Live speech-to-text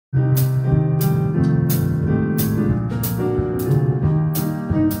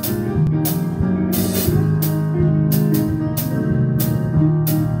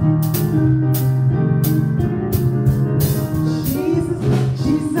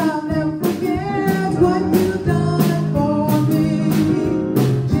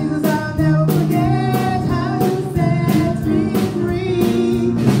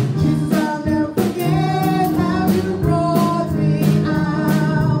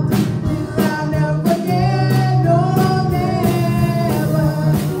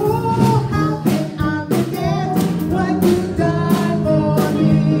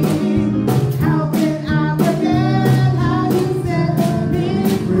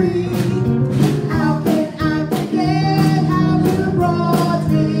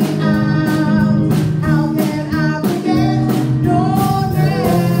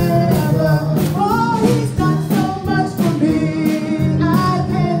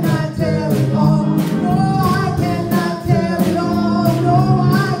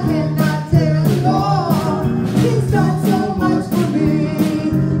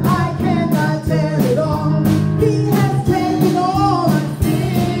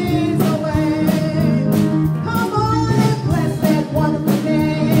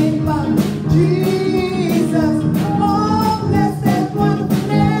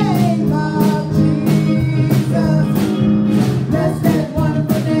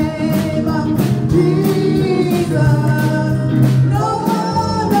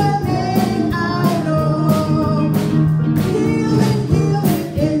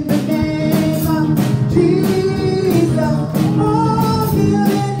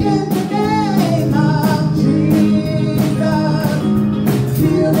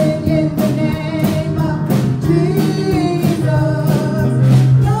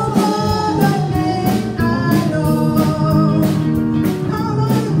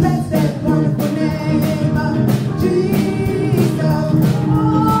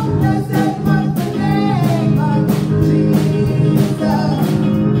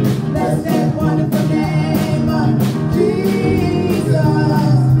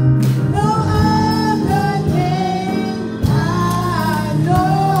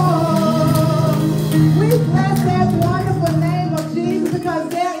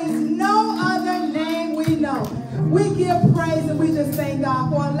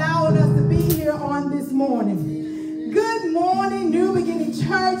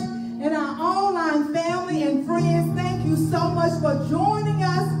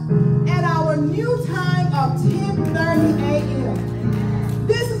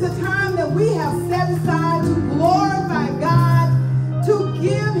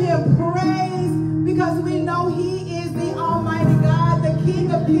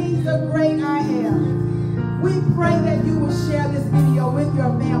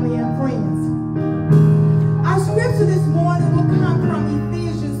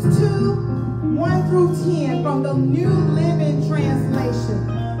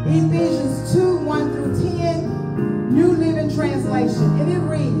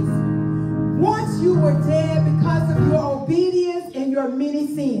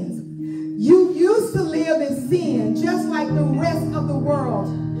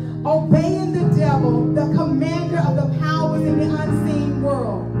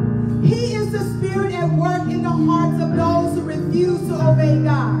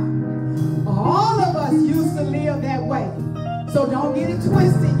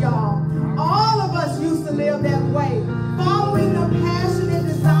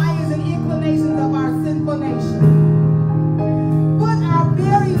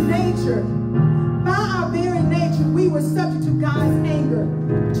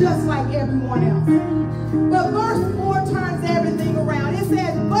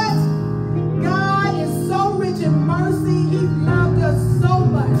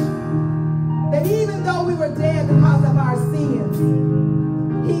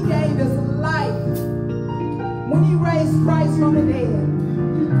Christ from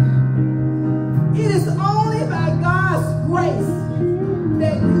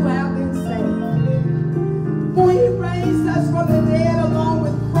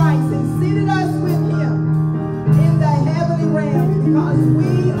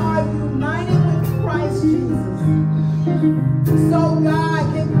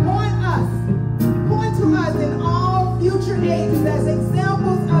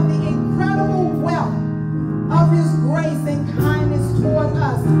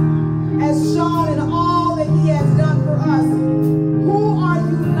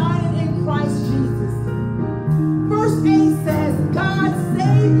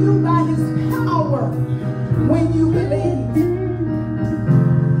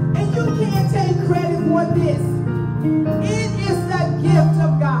It is the gift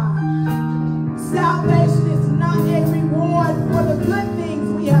of God. Salvation is not a reward for the good things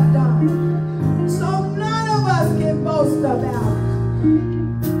we have done. So none of us can boast about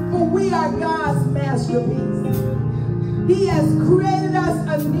it. For we are God's masterpiece. He has created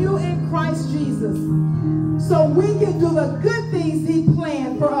us anew in Christ Jesus, so we can do the good things he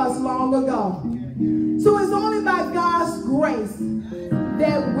planned for us long ago. So it's only by God's grace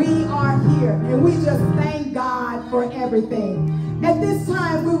that we are here, and we just thank God for everything. At this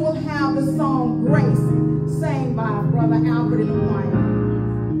time, we will have the song Grace, sang by Brother Albert in the choir.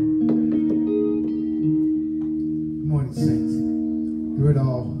 Good morning, saints. Through it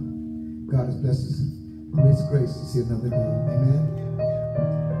all, God has blessed us with his grace to see another day. Amen.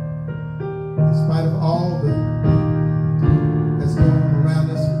 In spite of all that's going on around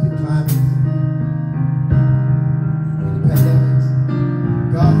us with the climate and the pandemics,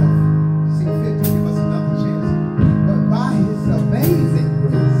 God has seen fit to give us another chance. But by his amazing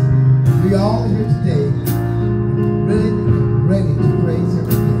grace, we are all here today, really ready to praise him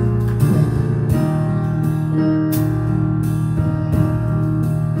again. Thank you.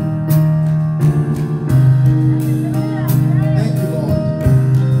 Thank you, Lord.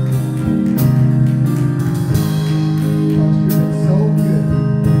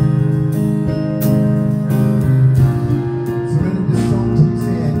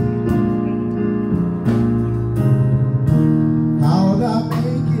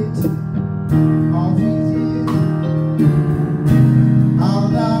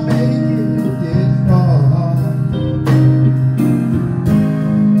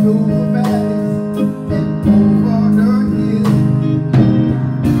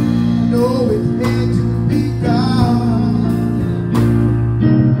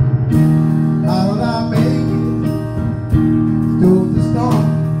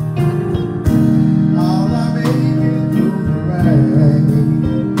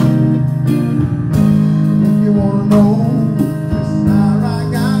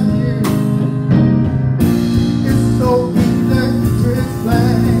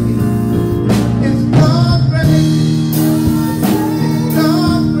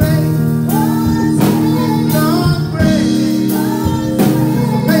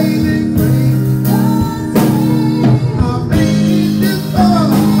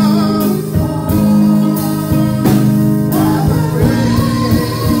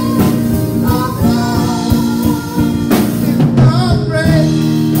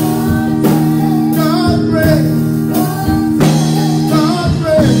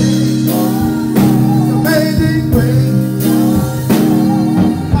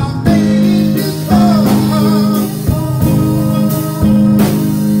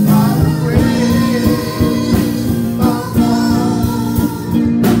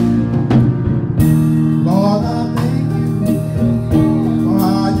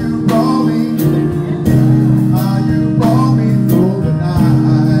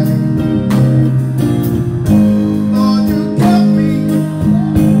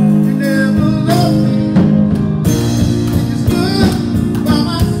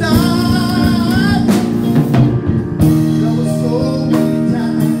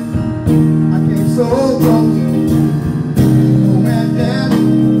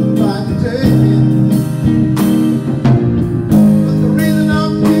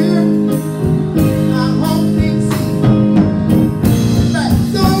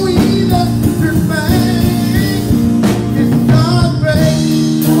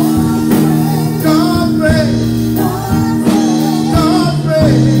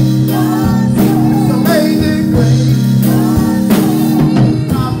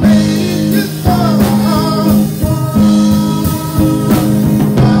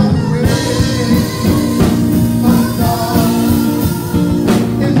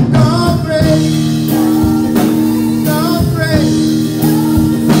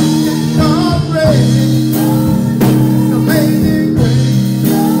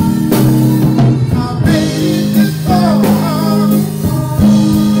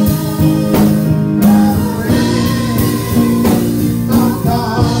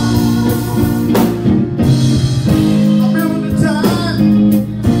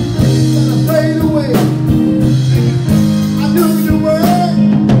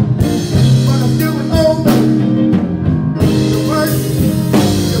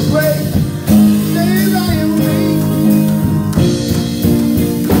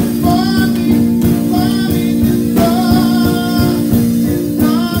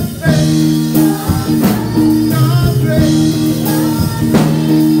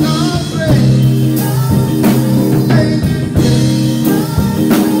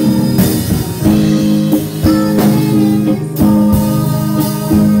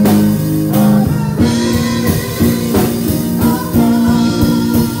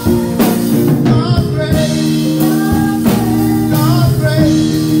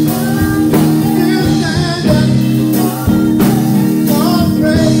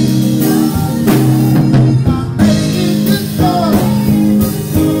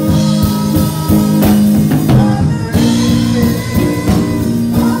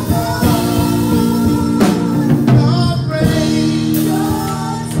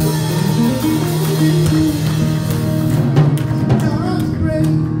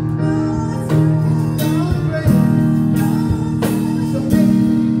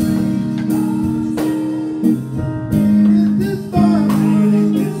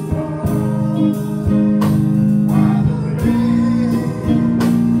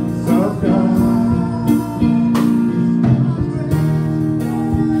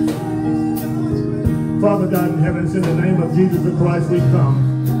 Father God in heaven, in the name of Jesus the Christ we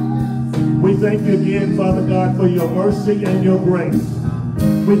come. We thank you again, Father God, for your mercy and your grace.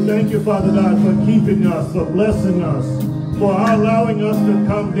 We thank you, Father God, for keeping us, for blessing us, for allowing us to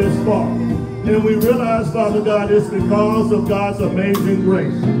come this far. And we realize, Father God, it's because of God's amazing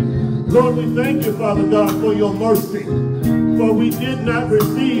grace. Lord, we thank you, Father God, for your mercy. For we did not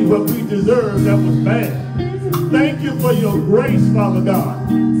receive what we deserved that was bad. Thank you for your grace, Father God,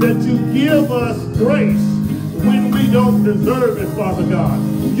 that you give us grace when we don't deserve it, Father God.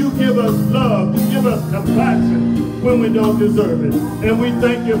 You give us love, you give us compassion when we don't deserve it. And we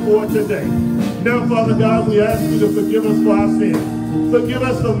thank you for it today. Now, Father God, we ask you to forgive us for our sins. Forgive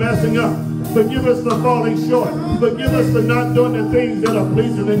us for messing up. Forgive us for falling short. Forgive us for not doing the things that are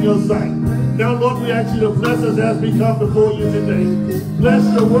pleasing in your sight. Now, Lord, we ask you to bless us as we come before you today. Bless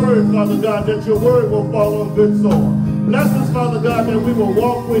your word, Father God, that your word will fall on good soil. Bless us, Father God, that we will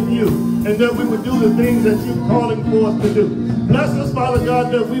walk with you and that we will do the things that you're calling for us to do. Bless us, Father God,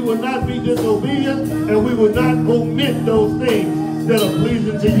 that we will not be disobedient and we will not omit those things that are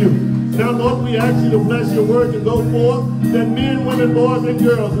pleasing to you. Now, Lord, we ask you to bless your word to go forth, that men, women, boys, and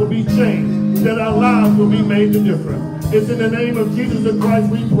girls will be changed, that our lives will be made to difference. It's in the name of Jesus the Christ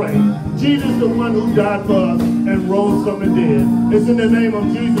we pray. Jesus, the one who died for us and rose from the dead. It's in the name of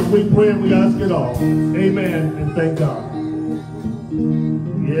Jesus we pray and we ask it all. Amen and thank God.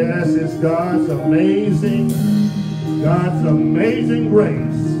 Yes, it's God's amazing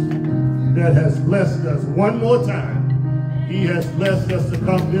grace that has blessed us one more time. He has blessed us to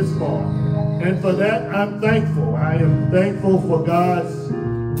come this far. And for that, I'm thankful. I am thankful for God's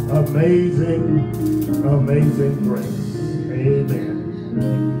amazing grace. Amen.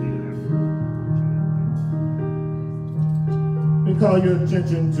 We call your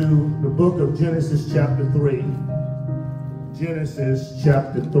attention to the book of Genesis chapter 3. Genesis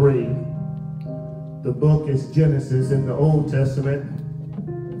chapter 3. The book is Genesis in the Old Testament.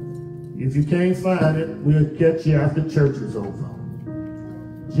 If you can't find it, we'll get you after church is over.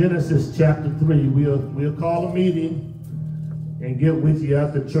 Genesis chapter 3. We'll call a meeting and get with you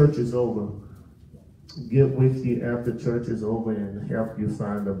after church is over. Get with you after church is over and help you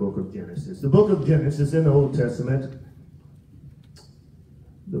find the book of Genesis. The book of Genesis in the Old Testament.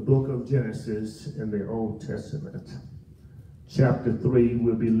 The book of Genesis in the Old Testament. Chapter 3,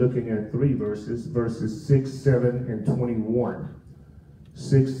 we'll be looking at 3 verses. Verses 6, 7, and 21.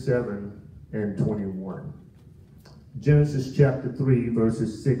 6, 7, and 21. Genesis chapter 3,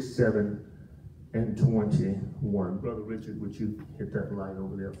 verses 6, 7, and 21. Brother Richard, would you hit that light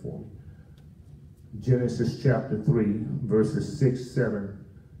over there for me? Genesis chapter 3, verses 6, 7,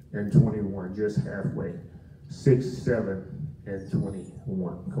 and 21. Just halfway. 6, 7, and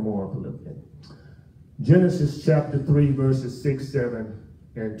 21. Come on up a little bit. Genesis chapter 3, verses 6, 7,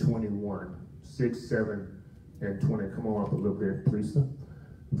 and 21. 6, 7, and 20. Come on up a little bit, please.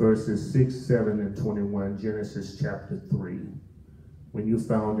 Verses 6, 7, and 21. Genesis chapter 3. When you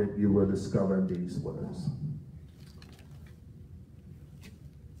found it, you will discover these words.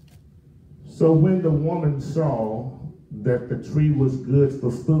 So when the woman saw that the tree was good for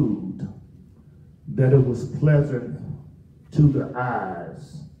food, that it was pleasant to the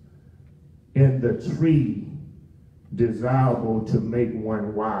eyes, and the tree desirable to make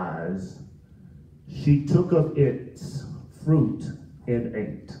one wise, she took of its fruit and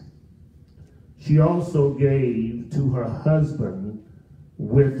ate. She also gave to her husband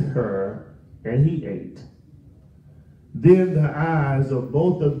with her, and he ate. Then the eyes of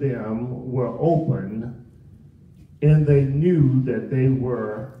both of them were opened, and they knew that they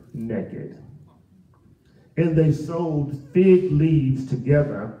were naked. And they sewed fig leaves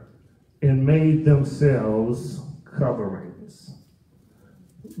together and made themselves coverings.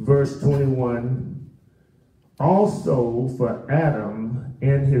 Verse 21, also for Adam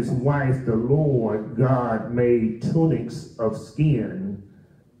and his wife the Lord God made tunics of skin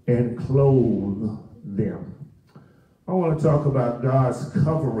and clothed them. I want to talk about God's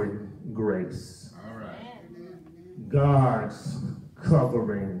covering grace. All right. God's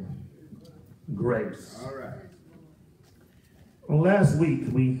covering grace. All right. Well, last week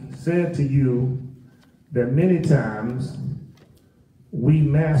we said to you that many times we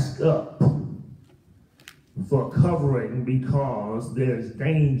mask up for covering because there's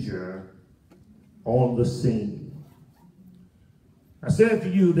danger on the scene. I said to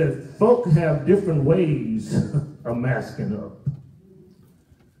you that folk have different ways of masking up.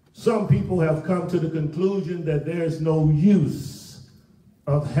 Some people have come to the conclusion that there's no use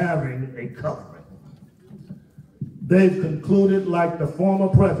of having a covering. They've concluded, like the former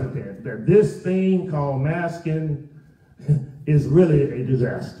president, that this thing called masking is really a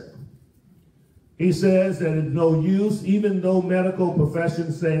disaster. He says that it's no use, even though medical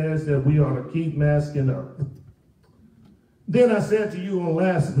profession says that we ought to keep masking up. Then I said to you on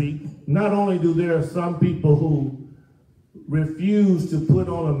last week, not only do there some people who refuse to put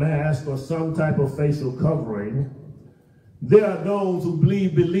on a mask or some type of facial covering, there are those who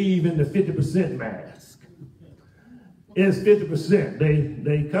believe in the 50% mask. It's 50%.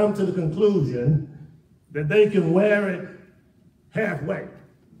 They come to the conclusion that they can wear it halfway,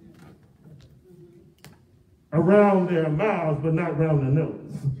 around their mouths, but not around the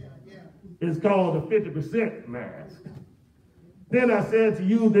nose. It's called a 50% mask. Then I said to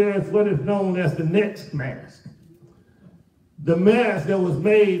you, there's what is known as the next mask. The mask that was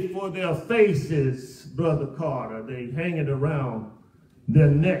made for their faces, Brother Carter. They hang it around their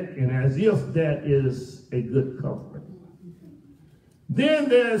neck, and as if that is a good covering. Then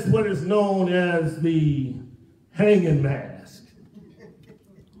there's what is known as the hanging mask.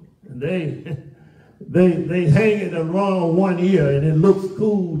 They hang it around one ear, and it looks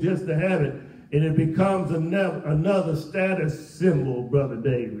cool just to have it, and it becomes another status symbol, Brother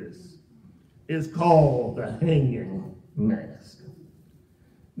Davis. It's called the hanging mask.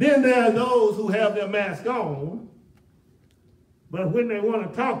 Then there are those who have their mask on, but when they want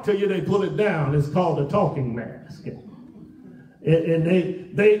to talk to you, they pull it down. It's called the talking mask. And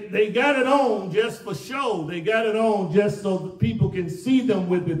they got it on just for show. They got it on just so that people can see them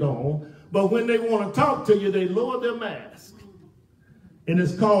with it on. But when they want to talk to you, they lower their mask. And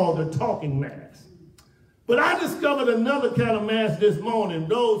it's called the talking mask. But I discovered another kind of mask this morning,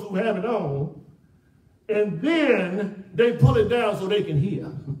 those who have it on, and then they pull it down so they can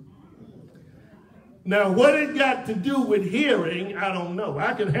hear. Now, what it got to do with hearing, I don't know.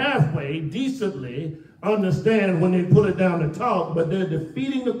 I can halfway, decently understand when they pull it down to talk, but they're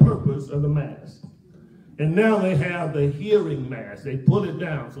defeating the purpose of the mask. And now they have the hearing mask. They pull it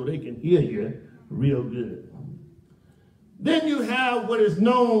down so they can hear you real good. Then you have what is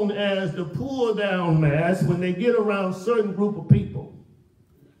known as the pull down mask. When they get around a certain group of people,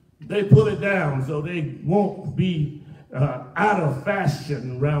 they pull it down so they won't be out of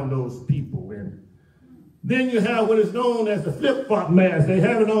fashion around those people. And then you have what is known as the flip-flop mask. They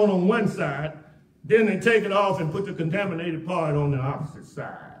have it on one side, then they take it off and put the contaminated part on the opposite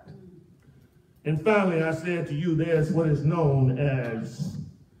side. And finally, I said to you, there's what is known as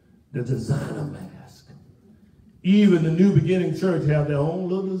the designer mask. Even the New Beginning Church have their own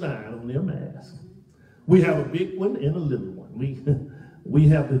little design on their mask. We have a big one and a little one. We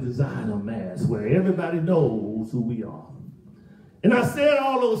have the designer mask where everybody knows who we are. And I said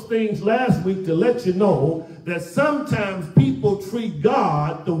all those things last week to let you know that sometimes people treat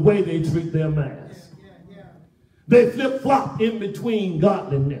God the way they treat their mask. They flip-flop in between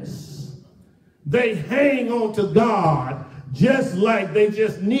godliness. They hang on to God just like they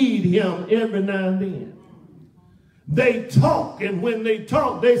just need him every now and then. They talk, and when they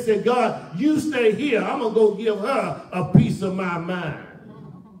talk, they say, God, you stay here. I'm going to go give her a piece of my mind.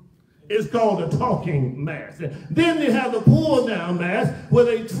 It's called a talking mask. Then they have the pull down mask where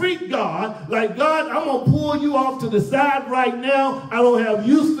they treat God like, God, I'm going to pull you off to the side right now. I don't have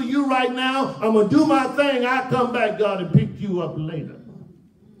use for you right now. I'm going to do my thing. I'll come back, God, and pick you up later.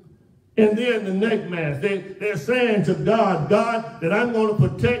 And then the neck mask, they're saying to God, God, that I'm going to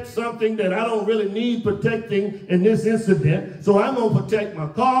protect something that I don't really need protecting in this incident. So I'm going to protect my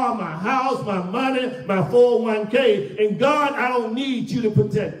car, my house, my money, my 401k. And God, I don't need you to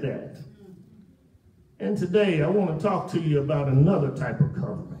protect that. And today I want to talk to you about another type of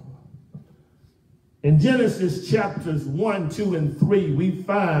covering. In Genesis chapters 1, 2, and 3, we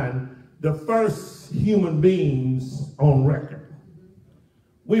find the first human beings on record.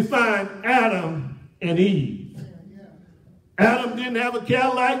 We find Adam and Eve. Adam didn't have a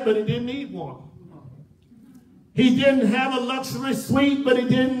Cadillac, but he didn't need one. He didn't have a luxury suite, but he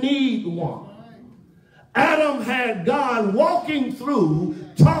didn't need one. Adam had God walking through,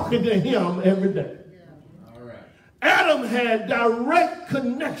 talking to him every day. Adam had direct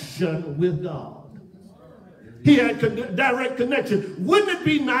connection with God. He had direct connection. Wouldn't it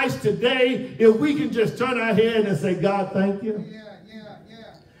be nice today if we can just turn our head and say, God, thank you?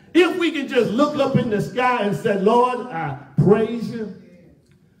 If we can just look up in the sky and say, Lord, I praise you.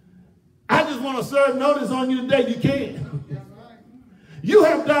 I just want to serve notice on you today. You can. You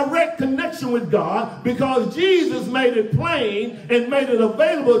have direct connection with God because Jesus made it plain and made it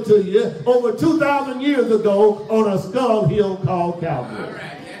available to you over 2,000 years ago on a skull hill called Calvary. All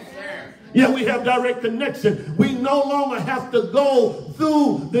right. Yes, sir. Yeah, we have direct connection. We no longer have to go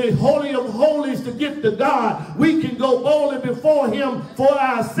through the Holy of Holies to get to God. We can go boldly before him for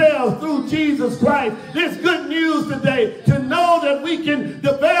ourselves through Jesus Christ. It's good news today to know that we can,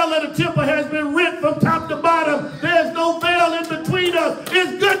 the veil of the temple has been rent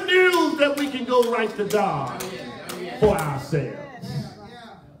right to God for ourselves.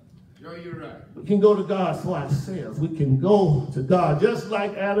 You're right. We can go to God for ourselves. We can go to God just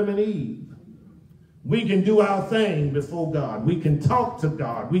like Adam and Eve. We can do our thing before God. We can talk to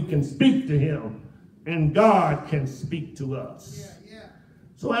God. We can speak to him. And God can speak to us.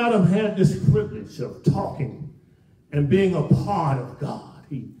 So Adam had this privilege of talking and being a part of God.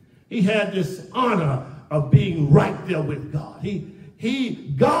 He had this honor of being right there with God.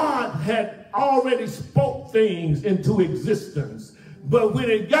 God had already spoke things into existence. But when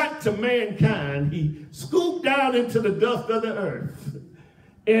it got to mankind, he scooped down into the dust of the earth.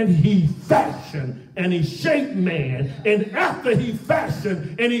 And he fashioned and he shaped man. And after he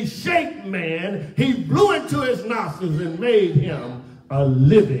fashioned and he shaped man, he blew into his nostrils and made him a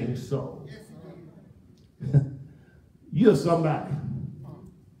living soul. You're somebody.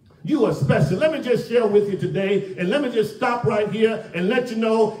 You are special. Let me just share with you today, and let me just stop right here and let you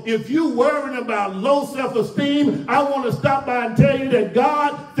know, if you're worrying about low self-esteem, I want to stop by and tell you that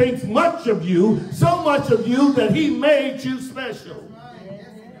God thinks much of you, so much of you that he made you special.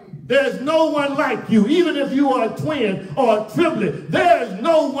 There's no one like you. Even if you are a twin or a triplet, there's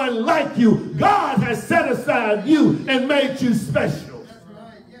no one like you. God has set aside you and made you special.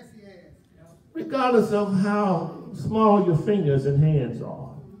 Regardless of how small your fingers and hands are.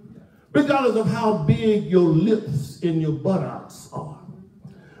 Regardless of how big your lips and your buttocks are.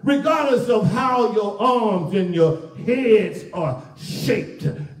 Regardless of how your arms and your heads are shaped.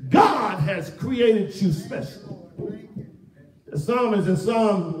 God has created you special. The psalmist in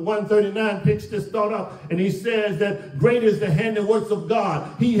Psalm 139 picks this thought up, and he says that great is the handiworks of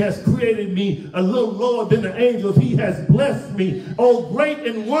God. He has created me a little lower than the angels. He has blessed me. Oh, great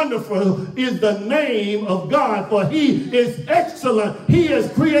and wonderful is the name of God, for he is excellent. He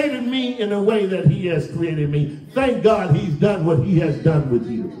has created me in a way that he has created me. Thank God he's done what he has done with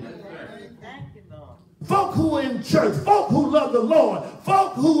you. Folk who are in church, folk who love the Lord,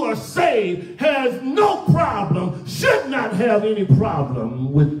 folk who are saved has no problem, should not have any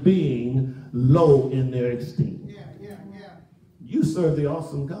problem with being low in their esteem. You serve the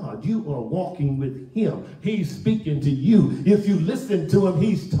awesome God. You are walking with him. He's speaking to you. If you listen to him,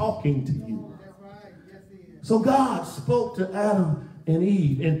 he's talking to you. So God spoke to Adam and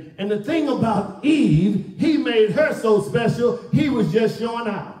Eve. And the thing about Eve, he made her so special, he was just showing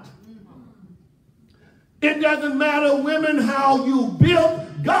out. It doesn't matter, women, how you built.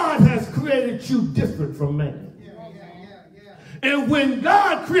 God has created you different from man. And when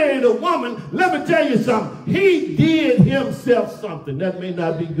God created a woman, let me tell you something. He did himself something. That may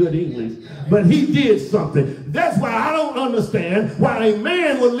not be good English, but he did something. That's why I don't understand why a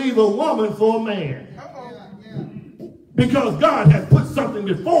man would leave a woman for a man. Because God has put something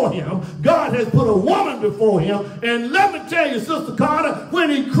before him. God has put a woman before him. And let me tell you, Sister Carter, when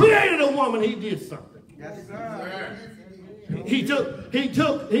he created a woman, he did something. Yes, sir.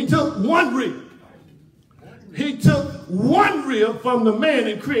 He took one rib. He took one rib from the man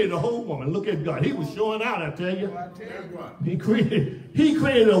and created a whole woman. Look at God. He was showing out, I tell you. He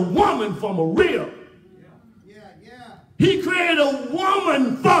created a woman from a rib. He created a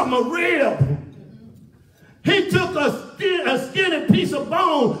woman from a rib. He took a skinny piece of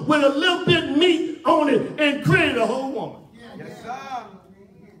bone with a little bit of meat on it and created a whole woman. Yes, sir.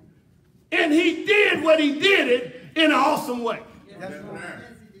 And he did what he did it in an awesome way. Yes,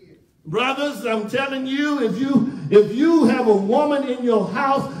 brothers, I'm telling you, if you have a woman in your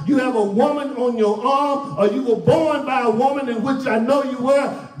house, you have a woman on your arm, or you were born by a woman, in which I know you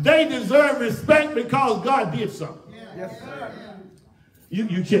were, they deserve respect because God did something. Yes, sir.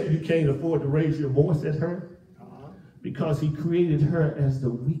 You can't afford to raise your voice at her because he created her as the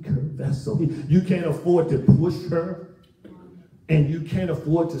weaker vessel. You can't afford to push her. And you can't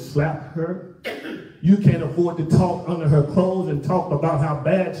afford to slap her. You can't afford to talk under her clothes and talk about how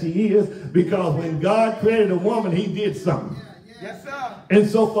bad she is, because when God created a woman, he did something. Yes, sir. And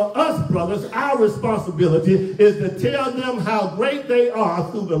so for us, brothers, our responsibility is to tell them how great they are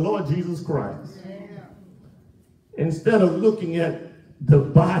through the Lord Jesus Christ. Instead of looking at the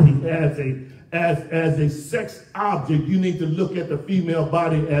body as a sex object, you need to look at the female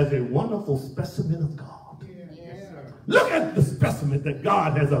body as a wonderful specimen of God. Look at the specimen that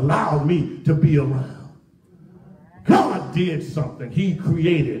God has allowed me to be around. God did something. He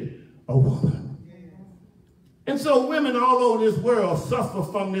created a woman. And so women all over this world suffer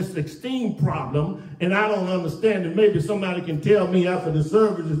from this esteem problem, and I don't understand it. Maybe somebody can tell me after the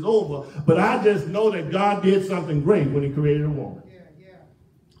service is over, but I just know that God did something great when he created a woman.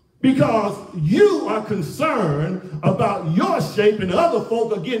 Because you are concerned about your shape, and other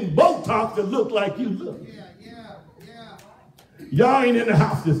folk are getting Botox that look like you look. Y'all ain't in the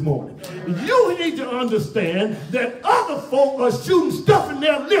house this morning. You need to understand that other folk are shooting stuff in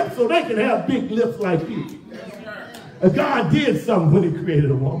their lips so they can have big lips like you. God did something when he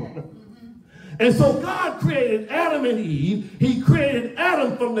created a woman. And so God created Adam and Eve. He created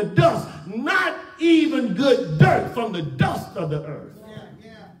Adam from the dust, not even good dirt, from the dust of the earth.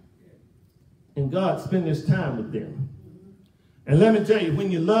 And God spent his time with them. And let me tell you,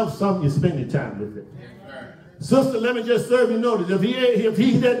 when you love something, you spend your time with it. Sister, let me just serve you notice. If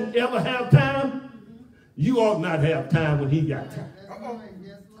he doesn't ever have time, you ought not have time when he got time.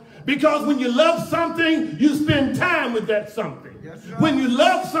 Because when you love something, you spend time with that something. When you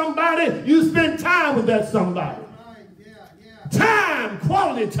love somebody, you spend time with that somebody. Time,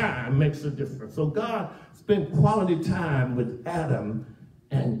 quality time makes a difference. So God spent quality time with Adam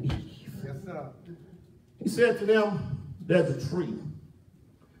and Eve. Yes, sir. He said to them, there's a tree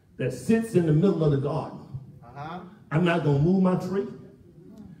that sits in the middle of the garden. I'm not going to move my tree.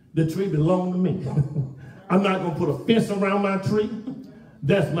 The tree belongs to me. I'm not going to put a fence around my tree.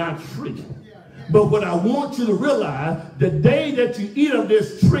 That's my tree. But what I want you to realize, the day that you eat of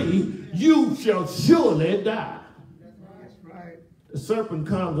this tree, you shall surely die. That's right. The serpent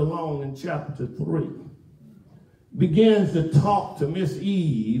comes along in chapter 3, begins to talk to Miss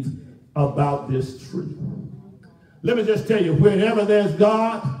Eve about this tree. Let me just tell you, wherever there's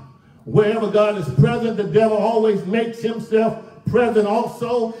God, wherever God is present, the devil always makes himself present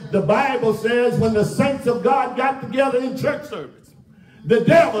also. The Bible says when the saints of God got together in church service, the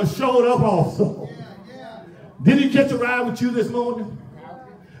devil showed up also. Did he catch a ride with you this morning?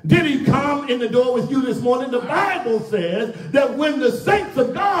 Did he come in the door with you this morning? The Bible says that when the saints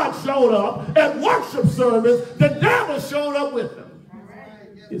of God showed up at worship service, the devil showed up with them.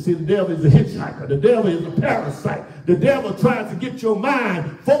 You see, the devil is a hitchhiker. The devil is a parasite. The devil tries to get your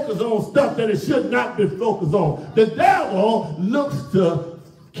mind focused on stuff that it should not be focused on. The devil looks to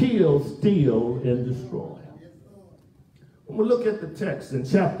kill, steal, and destroy. When we look at the text in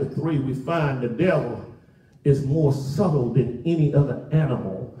chapter 3, we find the devil is more subtle than any other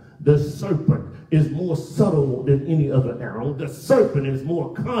animal. The serpent is more subtle than any other animal. The serpent is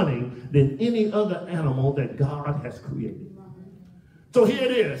more cunning than any other animal that God has created. So here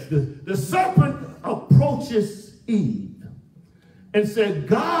it is. The serpent approaches Eve and said,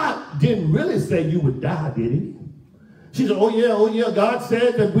 God didn't really say you would die, did he? She said, oh yeah, God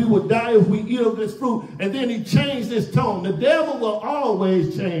said that we would die if we eat of this fruit. And then he changed his tone. The devil will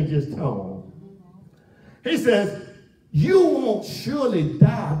always change his tone. He says, you won't surely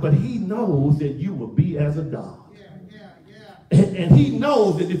die, but he knows that you will be as a God. And he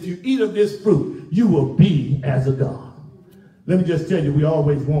knows that if you eat of this fruit, you will be as a God. Let me just tell you, we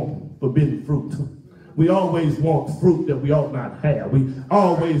always want forbidden fruit. We always want fruit that we ought not have. We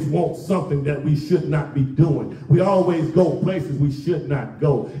always want something that we should not be doing. We always go places we should not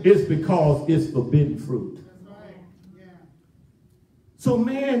go. It's because it's forbidden fruit. So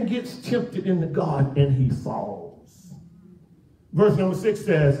man gets tempted in the garden and he falls. Verse number 6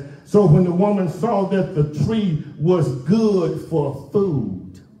 says, so when the woman saw that the tree was good for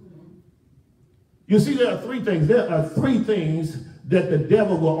food. You see, there are three things. There are three things that the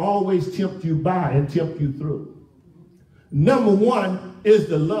devil will always tempt you by and tempt you through. Number one is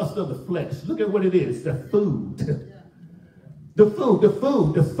the lust of the flesh. Look at what it is, the food. The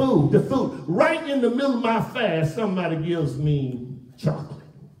food. Right in the middle of my fast, somebody gives me chocolate.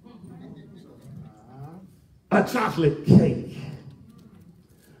 A chocolate cake.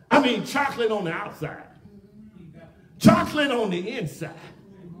 I mean, chocolate on the outside. Chocolate on the inside.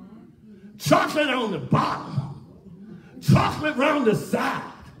 Chocolate on the bottom. Chocolate around the side.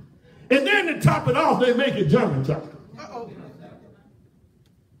 And then to top it off, they make it German chocolate.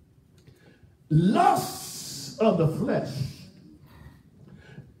 Lusts of the flesh.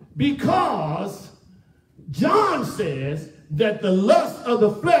 Because John says that the lust of the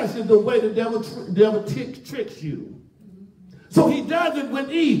flesh is the way the devil tricks you. So he does it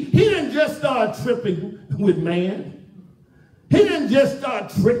with Eve. He didn't just start tripping with man. He didn't just start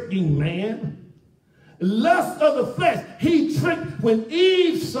tricking man. Lust of the flesh. He tricked when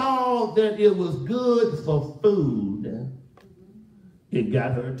Eve saw that it was good for food. It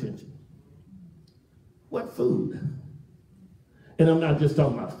got her attention. What food? And I'm not just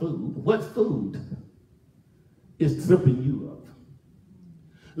talking about food. What food is tripping you up?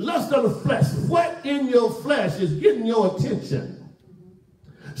 Lust of the flesh. What in your flesh is getting your attention?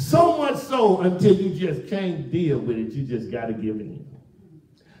 So much so until you just can't deal with it. You just got to give in.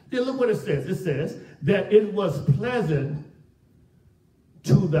 Then look what it says. It says that it was pleasant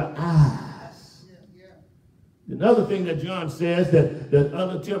to the eyes. Another thing that John says, that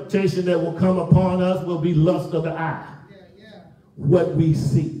other temptation that will come upon us will be lust of the eye. what we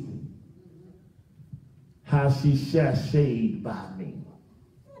see. How she sashayed by me.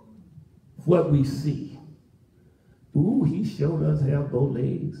 What we see. Ooh, he showed us have both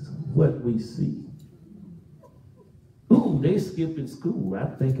legs. What we see. Ooh, they skip in school. I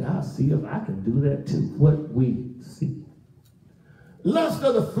think I'll see if I can do that too. What we see. Lust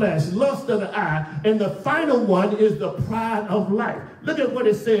of the flesh, lust of the eye, and the final one is the pride of life. Look at what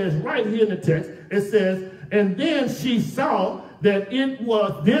it says right here in the text. It says, and then she saw that it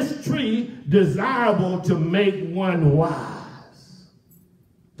was this tree desirable to make one wise.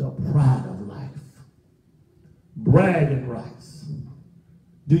 The pride of life. Bragging rights.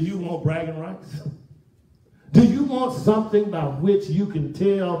 Do you want bragging rights? Do you want something by which you can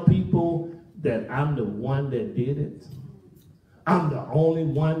tell people that I'm the one that did it? I'm the only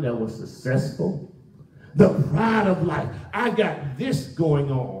one that was successful. The pride of life. I got this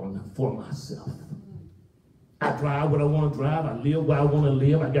going on for myself. I drive what I want to drive. I live where I want to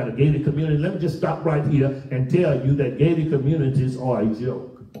live. I got a gated community. Let me just stop right here and tell you that gated communities are a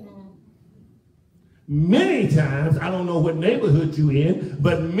joke. Many times, I don't know what neighborhood you're in,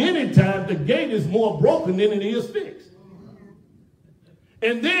 but many times the gate is more broken than it is fixed.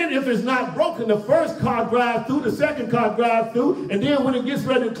 And then if it's not broken, the first car drives through, the second car drives through, and then when it gets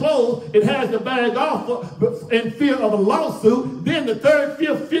ready to close, it has the bag off in fear of a lawsuit. Then the third,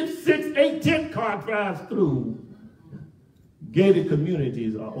 fifth, sixth, eighth, 10th car drives through. Gated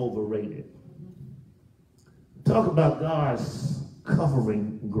communities are overrated. Talk about God's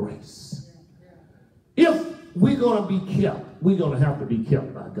covering grace. If we're going to be kept, we're going to have to be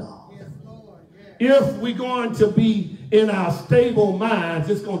kept by God. If we're going to be in our stable minds,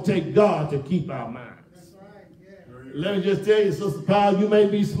 it's going to take God to keep our minds. That's right, yeah. Let me just tell you, Sister Powell, you may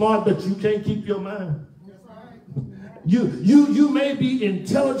be smart, but you can't keep your mind. That's right. You may be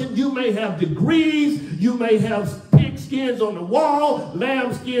intelligent, you may have degrees, you may have pig skins on the wall,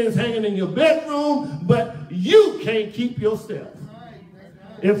 lamb skins hanging in your bedroom, but you can't keep yourself.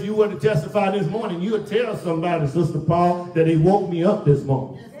 If you were to testify this morning, you would tell somebody, Sister Paul, that he woke me up this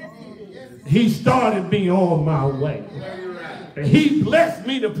morning. He started me on my way. And he blessed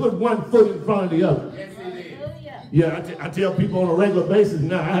me to put one foot in front of the other. Yeah, I tell people on a regular basis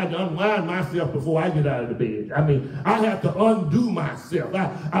now, I have to unwind myself before I get out of the bed. I mean, I have to undo myself.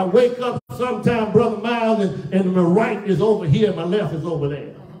 I wake up sometime, Brother Miles, and my right is over here, and my left is over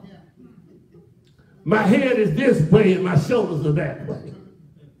there. My head is this way, and my shoulders are that way.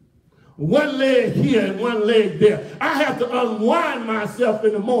 One leg here and one leg there. I have to unwind myself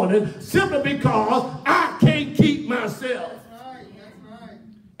in the morning simply because I can't keep myself. That's right, that's right.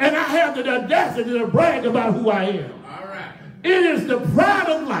 And I have the audacity to brag about who I am. All right. It is the pride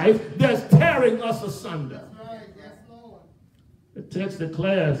of life that's tearing us asunder. That's right, yes, Lord. The text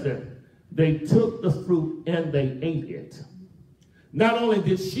declares that they took the fruit and they ate it. Not only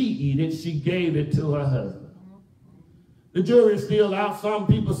did she eat it, she gave it to her husband. The jury is still out. Some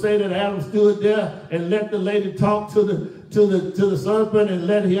people say that Adam stood there and let the lady talk to the serpent and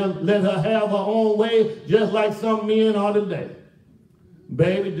let her have her own way, just like some men are today.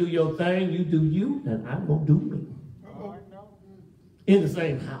 Baby, do your thing, you do you, and I'm going to do me. In the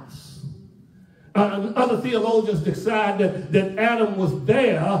same house. Other theologians decide that Adam was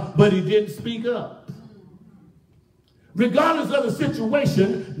there, but he didn't speak up. Regardless of the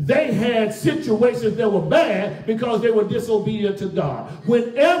situation, they had situations that were bad because they were disobedient to God.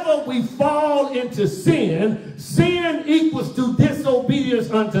 Whenever we fall into sin, sin equals to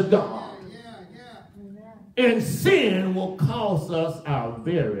disobedience unto God. And sin will cost us our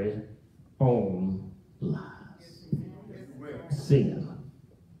very own lives. Sin.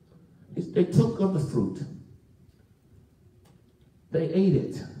 They took of the fruit. They ate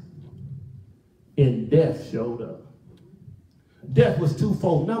it. And death showed up. Death was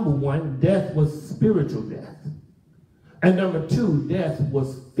twofold. Number one, death was spiritual death. And number two, death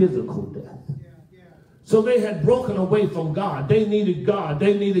was physical death. So they had broken away from God. They needed God.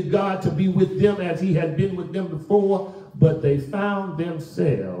 They needed God to be with them as he had been with them before, but they found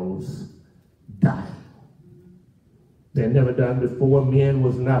themselves dying. They had never died before. Man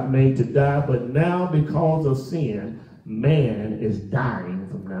was not made to die, but now because of sin, man is dying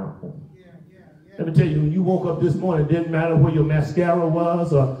from now on. Let me tell you, when you woke up this morning, it didn't matter where your mascara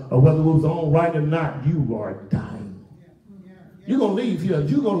was or whether it was on right or not, you are dying. You're going to leave here.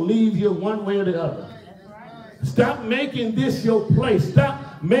 You're going to leave here one way or the other. Stop making this your place.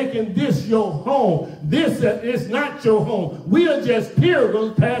 Stop making this your home. This is not your home. We are just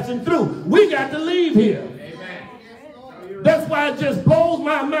pilgrims passing through. We got to leave here. That's why it just blows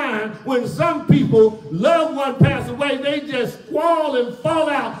my mind when some people, loved one pass away, they just squall and fall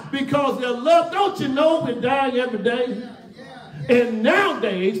out because their love. Don't you know we're dying every day? And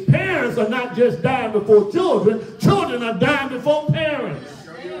nowadays, parents are not just dying before children. Children are dying before parents.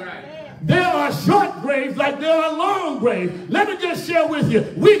 There are short graves like there are long graves. Let me just share with you,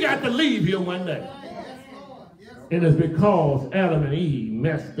 we got to leave here one day. And it's because Adam and Eve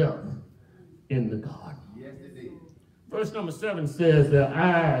messed up in the garden. Verse number 7 says their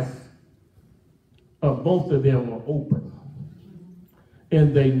eyes of both of them were open,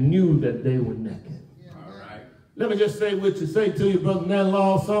 and they knew that they were naked. All right. Let me just say what you say to you,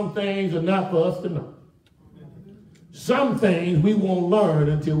 brother-in-law. Some things are not for us to know. Some things we won't learn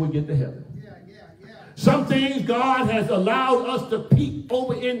until we get to heaven. Some things God has allowed us to peek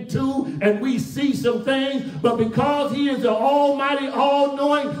over into, and we see some things, but because he is the almighty,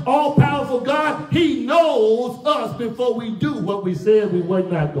 all-knowing, all-powerful God, he knows us before we do what we said we were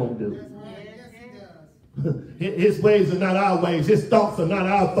not going to do. His ways are not our ways. His thoughts are not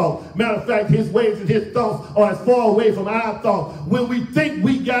our thoughts. Matter of fact, his ways and his thoughts are as far away from our thoughts. When we think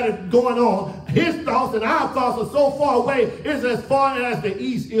we got it going on, his thoughts and our thoughts are so far away, it's as far as the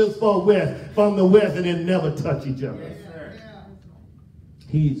east is from the west, and they never touch each other.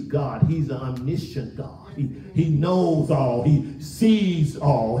 He's God. He's an omniscient God. He knows all. He sees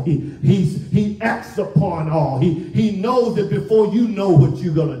all. He acts upon all. He knows it before you know what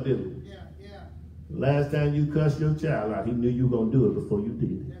you're going to do. Last time you cussed your child out, he knew you were going to do it before you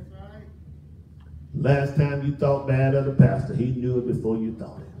did it. That's right. Last time you thought bad of the pastor, he knew it before you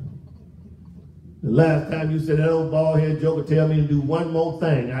thought it. The last time you said, that old bald-headed joker tell me to do one more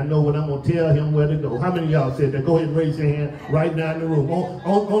thing, I know what I'm going to tell him where to go. How many of y'all said that? Go ahead and raise your hand right now in the room.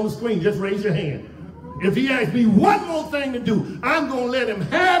 On the screen, just raise your hand. If he asks me one more thing to do, I'm going to let him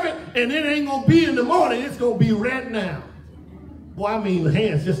have it, and it ain't going to be in the morning. It's going to be right now. Boy, I mean, the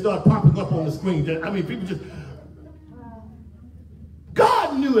hands just start popping up on the screen. I mean, people just...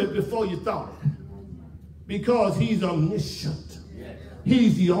 God knew it before you thought it. Because he's omniscient.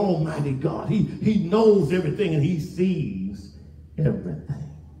 He's the almighty God. He knows everything and he sees everything.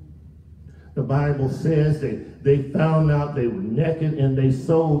 The Bible says they found out they were naked and they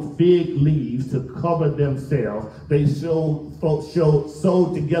sewed fig leaves to cover themselves. They sewed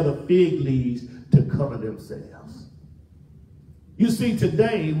together fig leaves to cover themselves. You see,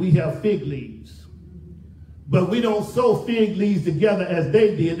 today we have fig leaves, but we don't sew fig leaves together as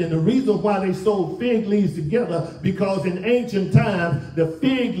they did. And the reason why they sewed fig leaves together, because in ancient times, the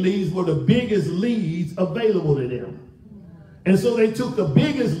fig leaves were the biggest leaves available to them. And so they took the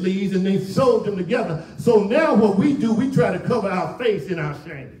biggest leaves and they sewed them together. So now what we do, we try to cover our face in our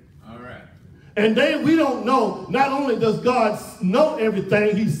shame. All right. And then we don't know, not only does God know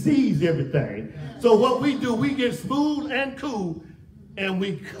everything, he sees everything. So what we do, we get smooth and cool, and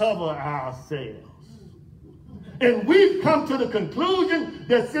we cover ourselves. And we've come to the conclusion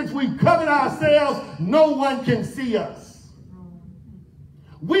that since we've covered ourselves, no one can see us.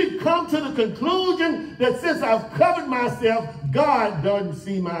 We've come to the conclusion that since I've covered myself, God doesn't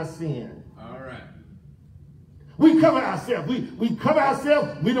see my sin. All right. We cover ourselves. We cover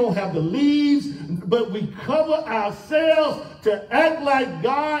ourselves. We don't have the leaves, but we cover ourselves to act like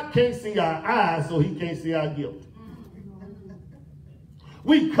God can't see our eyes, so he can't see our guilt.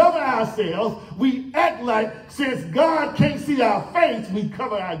 We cover ourselves. We act like since God can't see our face, we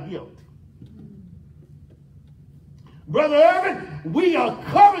cover our guilt. Brother Irvin, we are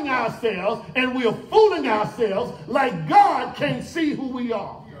covering ourselves and we are fooling ourselves like God can't see who we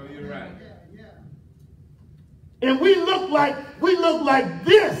are. Oh, you're right. And we look like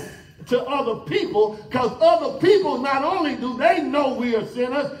this to other people, because other people, not only do they know we are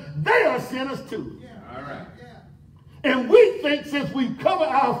sinners, they are sinners too. All right. And we think since we cover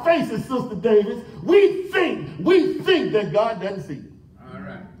our faces, Sister Davis, we think that God doesn't see. All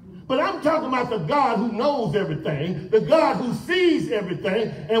right. But I'm talking about the God who knows everything, the God who sees everything,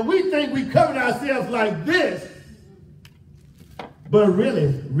 and we think we covered ourselves like this. But really,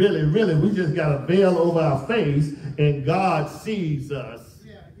 we just got a veil over our face, and God sees us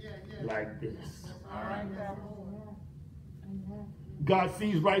like this. All right. God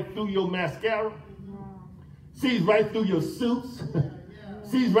sees right through your mascara, sees right through your suits,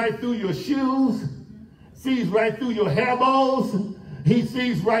 sees right through your shoes, sees right through your hair bows. He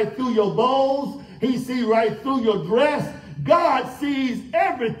sees right through your bows. He sees right through your dress. God sees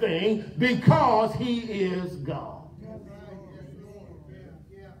everything because he is God.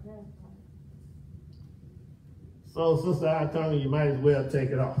 So, Sister Itonia, you might as well take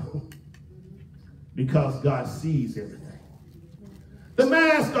it off because God sees everything. The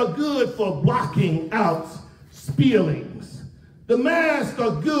masks are good for blocking out spillings. The masks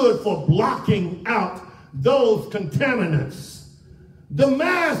are good for blocking out those contaminants. The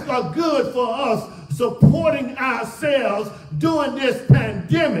masks are good for us supporting ourselves during this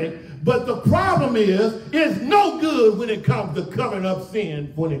pandemic. But the problem is, it's no good when it comes to covering up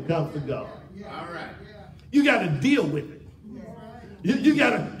sin when it comes to God. All right. You got to deal with it. You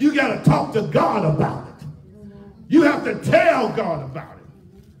gotta talk to God about it. You have to tell God about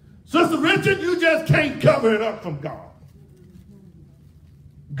it. Sister Richard, you just can't cover it up from God.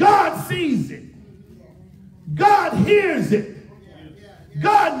 God sees it. God hears it.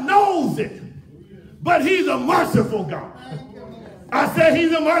 God knows it. But he's a merciful God. I said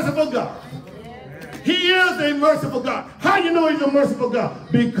he's a merciful God. He is a merciful God. How you know he's a merciful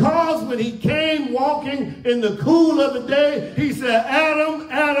God? Because when he came walking in the cool of the day, he said, Adam,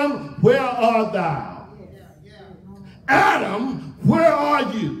 Adam, where art thou? Adam, where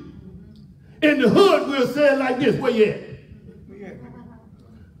are you? In the hood, we'll say it like this, where you at?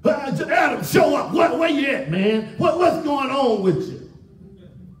 Adam, show up. Where you at, man? What's going on with you?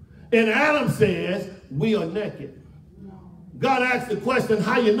 And Adam says, we are naked. God asked the question,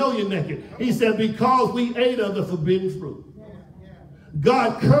 how you know you're naked? He said, because we ate of the forbidden fruit.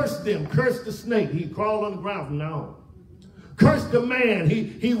 God cursed them, cursed the snake. He crawled on the ground from now on. Cursed the man.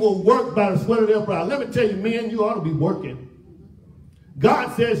 He will work by the sweat of their brow. Let me tell you, men, you ought to be working.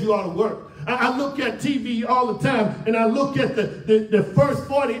 God says you ought to work. I look at TV all the time, and I look at the first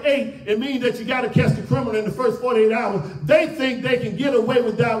 48. It means that you got to catch the criminal in the first 48 hours. They think they can get away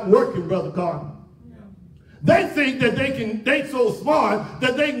without working, Brother Carter. They think that they so smart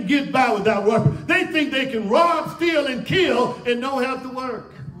that they can get by without working. They think they can rob, steal, and kill and don't have to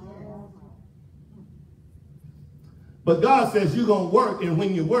work. But God says you're going to work, and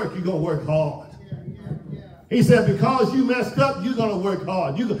when you work, you're going to work hard. He said, because you messed up, you're going to work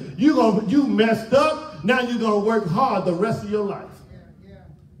hard. You messed up, now you're going to work hard the rest of your life.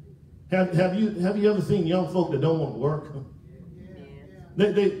 Have you ever seen young folk that don't want to work?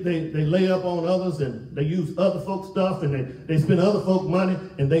 They lay up on others, and they use other folks' stuff, and they spend other folks' money,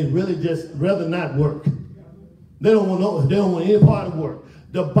 and they really just rather not work. They don't want any part of work.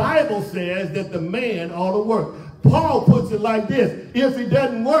 The Bible says that the man ought to work. Paul puts it like this: if he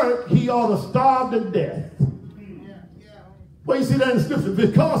doesn't work, he ought to starve to death. Well, you see that in the scripture,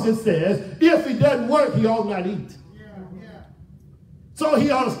 because it says, if he doesn't work, he ought not eat. So he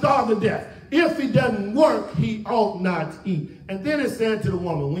ought to starve to death. If he doesn't work, he ought not eat. And then it said to the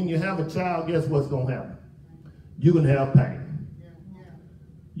woman, when you have a child, guess what's going to happen? You're going to have pain.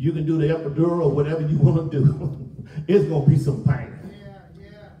 You can do the epidural or whatever you want to do. It's going to be some pain.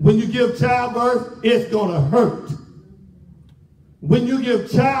 When you give childbirth, it's going to hurt. When you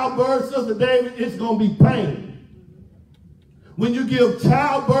give childbirth, Sister David, it's going to be pain. When you give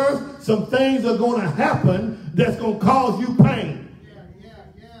childbirth, some things are going to happen that's going to cause you pain.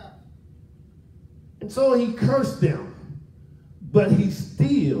 And so he cursed them, but he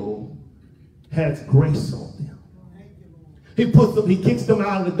still has grace on them. He kicks them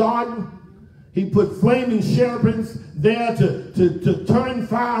out of the garden. He put flaming cherubims there to turn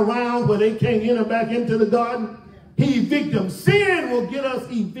fire around where they can't enter back into the garden. He evicted them. Sin will get us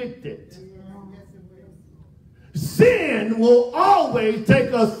evicted. Sin will always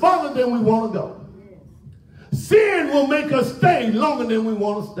take us farther than we want to go. Sin will make us stay longer than we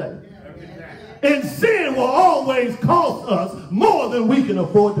want to stay. And sin will always cost us more than we can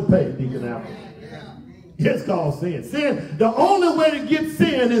afford to pay, Deacon Allen. It's called sin. Sin, the only way to get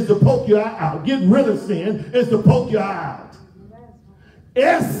sin is to poke your eye out. Get rid of sin is to poke your eye out.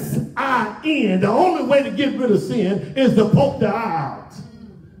 S-I-N. The only way to get rid of sin is to poke the eye out.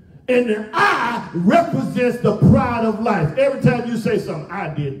 And the I represents the pride of life. Every time you say something,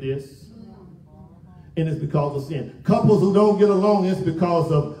 I did this. And it's because of sin. Couples who don't get along, it's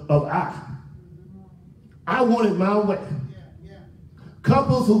because of I want it my way.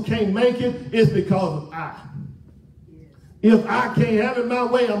 Couples who can't make it, it's because of I. If I can't have it my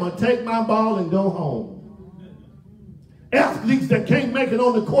way, I'm going to take my ball and go home. Athletes that can't make it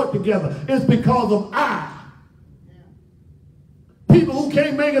on the court together, it's because of I. People who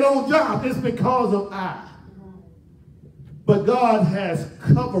can't make it on jobs, it's because of I. But God has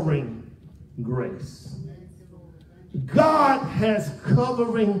covering grace. God has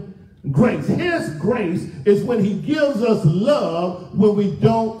covering grace. His grace is when he gives us love when we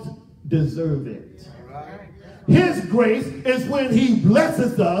don't deserve it. His grace is when he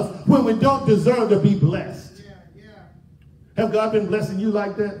blesses us when we don't deserve to be blessed. Have God been blessing you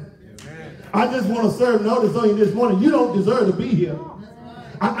like that? I just want to serve notice on you this morning. You don't deserve to be here.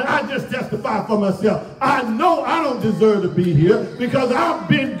 I just testify for myself. I know I don't deserve to be here because I've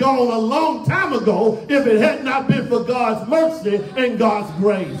been gone a long time ago if it had not been for God's mercy and God's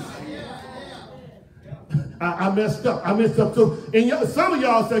grace. I messed up. I messed up too. And some of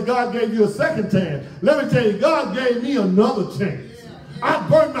y'all said God gave you a second chance. Let me tell you, God gave me another chance. I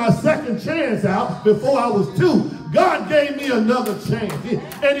burnt my second chance out before I was 2. God gave me another chance.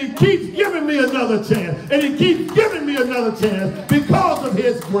 And he keeps giving me another chance. And he keeps giving me another chance because of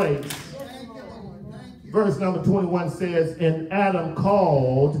his grace. Verse number 21 says, and Adam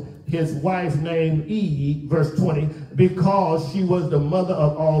called his wife named Eve, verse 20, because she was the mother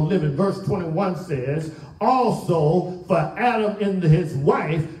of all living. Verse 21 says, also for Adam and his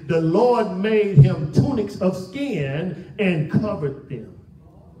wife, the Lord made him tunics of skin and covered them.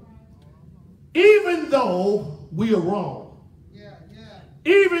 Even though we are wrong,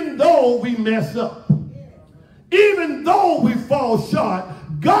 even though we mess up, even though we fall short,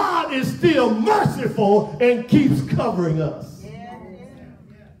 God is still merciful and keeps covering us.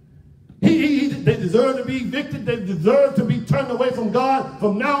 They deserve to be evicted. They deserve to be turned away from God.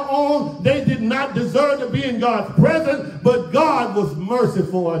 From now on, they did not deserve to be in God's presence, but God was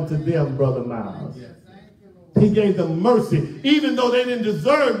merciful unto them, Brother Miles. He gave them mercy. Even though they didn't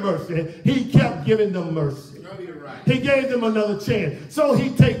deserve mercy, he kept giving them mercy. He gave them another chance. So he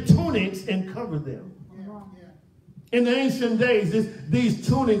take tunics and cover them. In the ancient days, these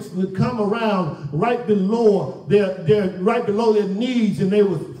tunics would come around right below their knees, and they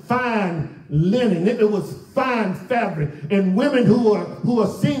was fine linen. It was fine fabric. And women who are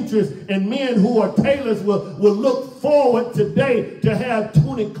seamstresses and men who are tailors will look forward today to have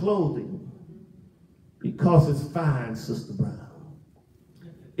tunic clothing because it's fine, Sister Brown.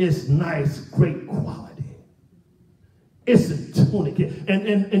 It's nice, great quality. It's a tunic.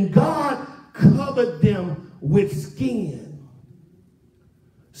 And God covered them with skin.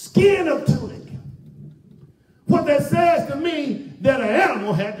 Skin of tunic. What that says to me, that an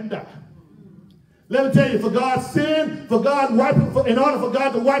animal had to die. Let me tell you, for God's sin, in order for God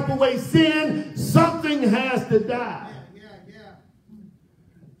to wipe away sin, something has to die.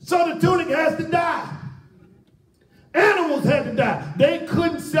 So the tunic has to die. Animals had to die. They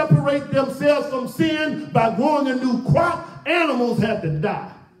couldn't separate themselves from sin by growing a new crop. Animals had to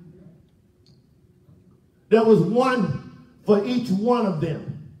die. There was one for each one of them.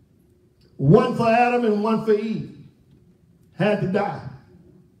 One for Adam and one for Eve. Had to die.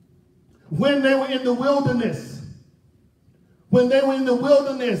 When they were in the wilderness,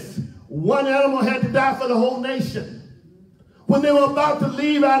 one animal had to die for the whole nation. When they were about to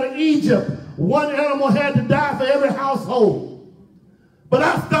leave out of Egypt, one animal had to die for every household. But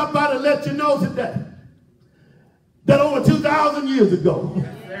I stopped by to let you know today that over 2,000 years ago,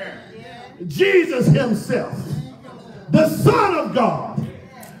 Jesus himself, the Son of God,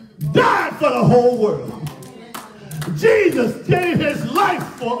 died for the whole world. Jesus gave his life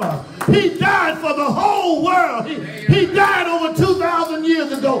for us. He died for the whole world. He died over 2,000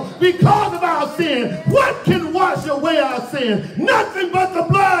 years ago because of our sin. What can wash away our sin? Nothing but the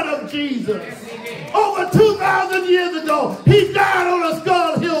blood of Jesus. Over 2,000 years ago, he died on a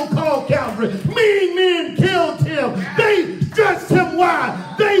skull hill called Calvary. Mean men killed him. They stretched him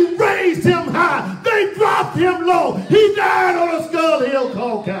wide. They raised him high. They dropped him low. He died on a skull hill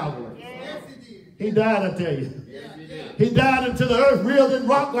called Calvary. He died, I tell you. He died until the earth reeled and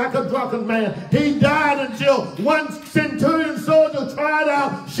rocked like a drunken man. He died until one centurion soldier cried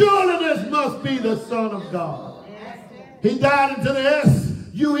out, surely this must be the Son of God. He died until the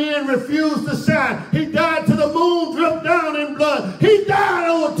S-U-N refused to shine. He died till the moon dripped down in blood. He died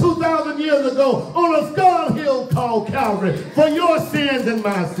over 2,000 years ago on a skull hill called Calvary for your sins and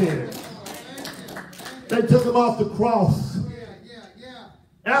my sins. They took him off the cross.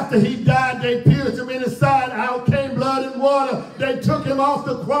 After he died, they pierced him in his side. Out came blood and water. They took him off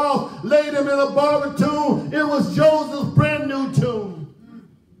the cross, laid him in a borrowed tomb. It was Joseph's brand new tomb.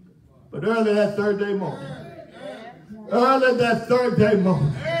 But early that third day morning,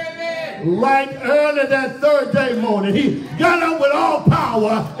 right early that third day morning, he got up with all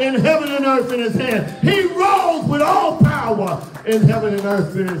power in heaven and earth in his hand. He rose with all power in heaven and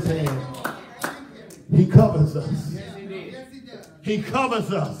earth in his hand. He covers us. He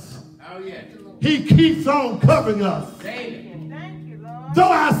covers us. He keeps on covering us.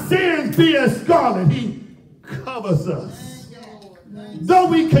 Though our sins be as scarlet, he covers us. Though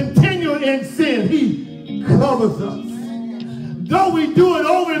we continue in sin, he covers us. Though we do it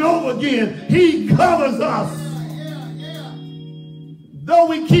over and over again, he covers us. Though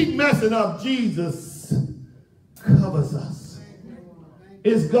we keep messing up, Jesus covers us.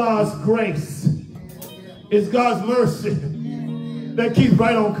 It's God's grace. It's God's mercy that keeps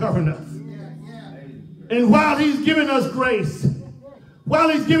right on covering us. And while he's giving us grace, while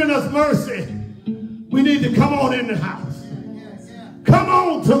he's giving us mercy, we need to come on in the house. Come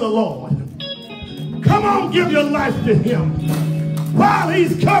on to the Lord. Come on, give your life to him while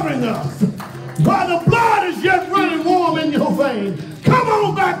he's covering us. While the blood is yet running warm in your veins. Come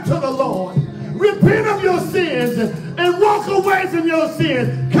on back to the Lord. Repent of your sins and walk away from your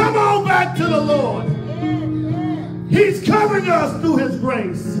sins. Come on back to the Lord. He's covering us through his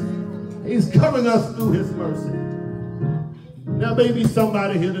grace. He's covering us through his mercy. Now, maybe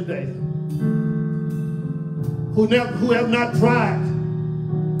somebody here today who have not tried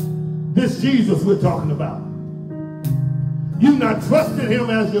this Jesus we're talking about. You've not trusted him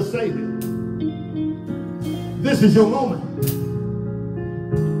as your Savior. This is your moment.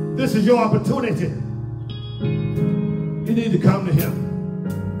 This is your opportunity. You need to come to him.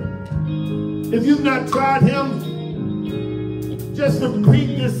 If you've not tried him, just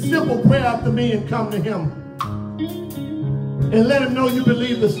repeat this simple prayer after me and come to him. And let him know you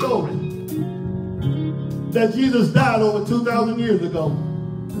believe the story. That Jesus died over 2,000 years ago.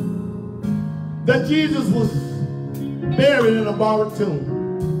 That Jesus was buried in a borrowed tomb.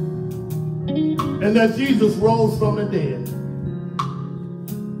 And that Jesus rose from the dead.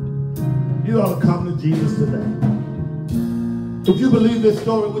 You ought to come to Jesus today. If you believe this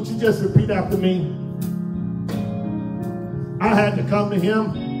story, would you just repeat after me? I had to come to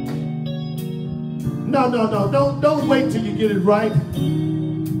him. No. Don't wait till you get it right.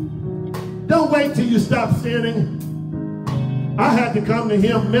 Don't wait till you stop sinning. I had to come to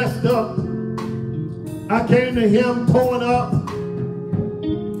him messed up. I came to him torn up.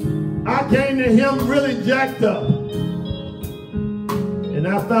 I came to him really jacked up. And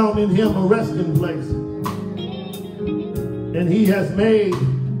I found in him a resting place. And he has made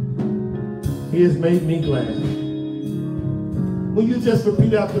me glad. Will you just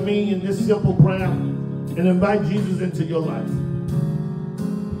repeat after me in this simple prayer and invite Jesus into your life?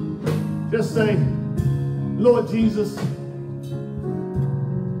 Just say, Lord Jesus,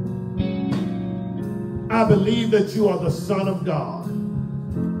 I believe that you are the Son of God.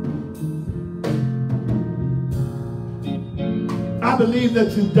 I believe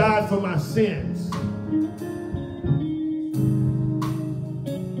that you died for my sins.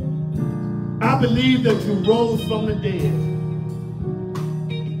 I believe that you rose from the dead.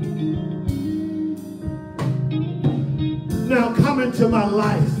 Now come into my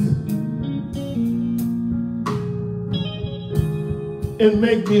life and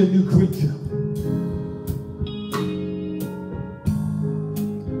make me a new creature.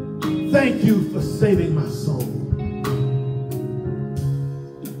 Thank you for saving my soul.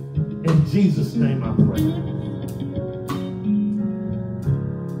 In Jesus' name I pray.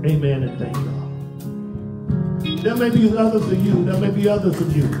 Amen and thank God. There may be others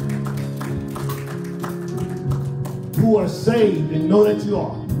of you, who are saved and know that you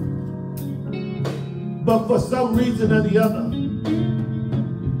are. But for some reason or the other,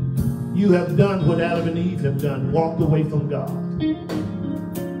 you have done what Adam and Eve have done, walked away from God.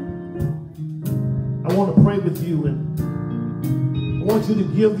 I want to pray with you, and I want you to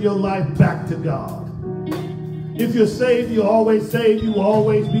give your life back to God. If you're saved, you're always saved, you will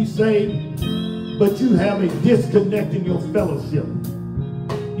always be saved, but you have a disconnect in your fellowship.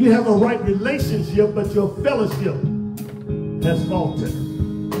 You have a right relationship, but your fellowship has faltered.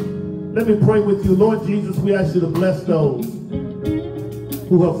 Let me pray with you. Lord Jesus, we ask you to bless those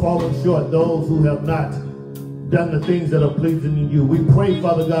who have fallen short, those who have not done the things that are pleasing to you. We pray,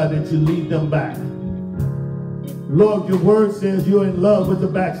 Father God, that you lead them back. Lord, your word says you're in love with the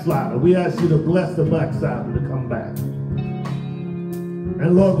backslider. We ask you to bless the backslider to come back.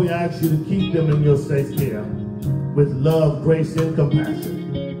 And Lord, we ask you to keep them in your safe care with love, grace, and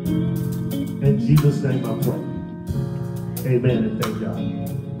compassion. In Jesus' name I pray. Amen and thank God.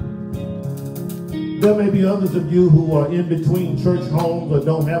 There may be others of you who are in between church homes or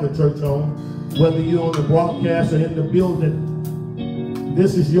don't have a church home, whether you're on the broadcast or in the building.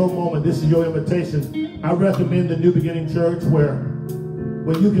 This is your moment. This is your invitation. I recommend the New Beginning Church where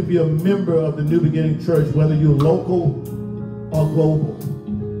you can be a member of the New Beginning Church, whether you're local or global.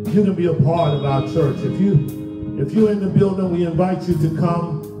 You can be a part of our church. If you're in the building, we invite you to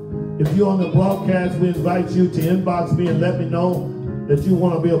come. If you're on the broadcast, we invite you to inbox me and let me know that you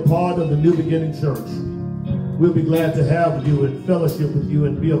want to be a part of the New Beginning Church. We'll be glad to have you and fellowship with you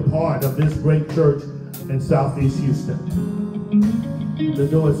and be a part of this great church in Southeast Houston. The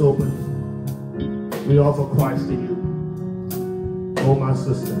door is open. We offer Christ to you. Oh, my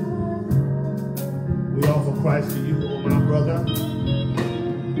sister. We offer Christ to you, oh, my brother.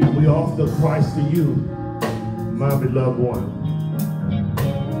 We offer Christ to you, my beloved one.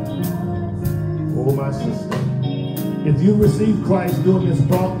 Oh, my sister. If you receive Christ during this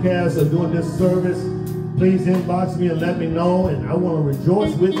broadcast or during this service, please inbox me and let me know. And I want to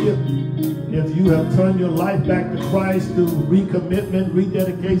rejoice with you. If you have turned your life back to Christ through recommitment,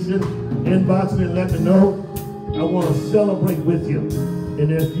 rededication, inbox me and let me know. I want to celebrate with you.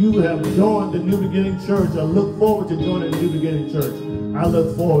 And if you have joined the New Beginning Church, I look forward to joining the New Beginning Church. I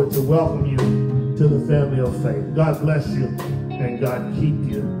look forward to welcome you to the family of faith. God bless you and God keep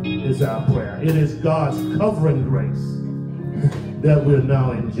you is our prayer. It is God's covering grace that we're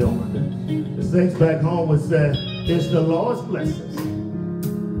now enjoying. The saints back home would say, it's the Lord's blessings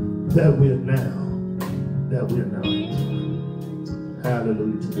that we're now enjoying.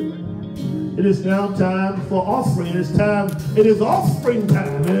 Hallelujah to the Lamb. It is now time for offering. It is offering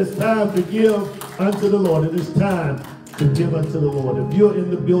time. It is time to give unto the Lord. It is time to give unto the Lord. If you're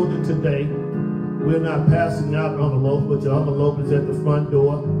in the building today, we're not passing out envelopes, but your envelope is at the front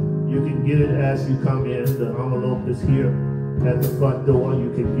door. You can get it as you come in. The envelope is here at the front door.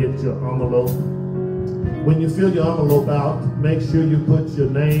 You can get your envelope. When you fill your envelope out, make sure you put your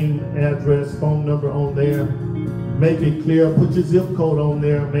name, address, phone number on there. Make it clear. Put your zip code on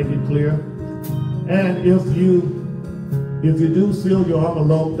there. Make it clear. And if you do seal your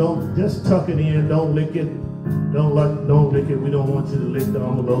envelope, don't just tuck it in. Don't lick it. Don't lick it. We don't want you to lick the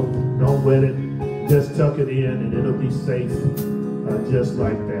envelope. Don't wet it. Just tuck it in, and it'll be safe, just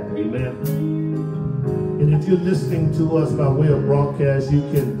like that. Amen. And if you're listening to us by way of broadcast, you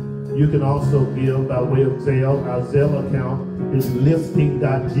can also give by way of Zelle. Our Zelle account is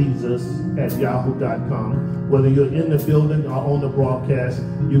lifting.jesus@yahoo.com. Whether you're in the building or on the broadcast,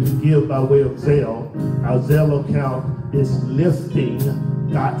 you can give by way of Zelle. Our Zelle account is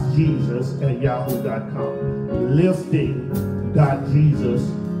lifting.jesus@yahoo.com.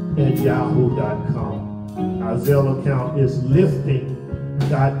 Lifting.jesus@yahoo.com. Our Zelle account is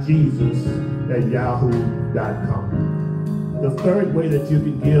lifting.jesus@yahoo.com. The third way that you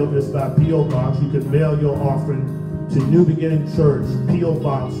can give is by P.O. Box. You can mail your offering to New Beginning Church, P.O.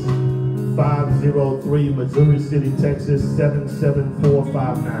 Box 503, Missouri City, Texas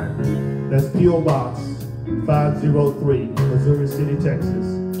 77459. That's P.O. Box 503, Missouri City, Texas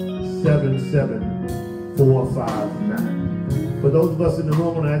 77459. For those of us in the room,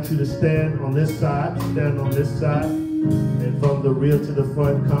 I want to ask you to stand on this side, and from the rear to the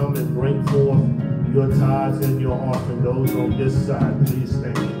front, come and bring forth your tithes and your offering. Those on this side, please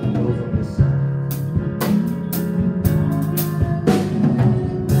stand. Those on this side.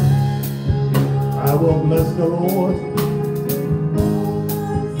 I will bless the Lord.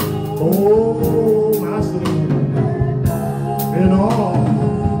 Oh, my soul, and all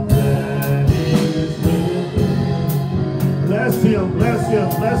that is within. Bless him, bless him,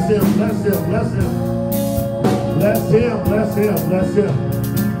 bless him, bless him, bless him. Bless him, bless him, bless him.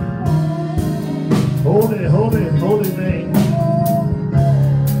 Holy, holy, holy name.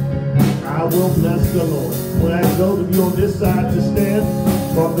 I will bless the Lord. When I ask those of you on this side to stand,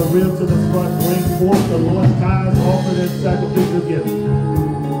 from the rear to the front, bring forth the Lord's tithes, offering, and sacrificial gifts.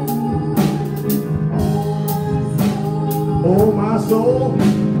 Oh, my soul,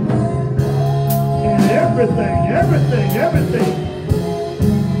 and everything, everything, everything.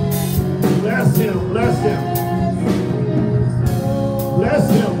 Bless him, bless him. Bless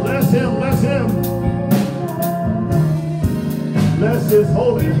him, bless him, bless him. Bless his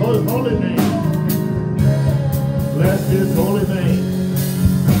holy, holy, holy name. Bless his holy name.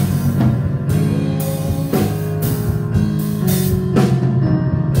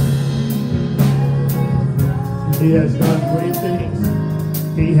 He has done great things.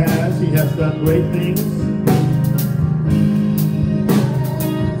 He has done great things.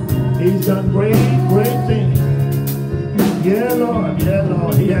 He's done great, great things. Yeah, Lord, yeah,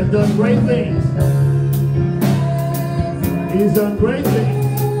 Lord. He has done great things. He's done great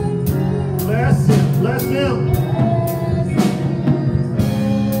things. Bless him, bless him.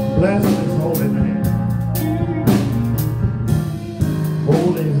 Bless his holy name.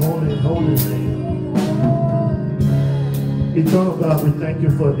 Holy, holy, holy name. Eternal God, we thank you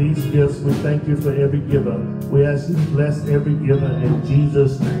for these gifts. We thank you for every giver. We ask you to bless every giver in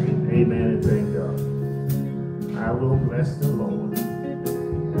Jesus' name. Amen and thank God. I will bless the Lord.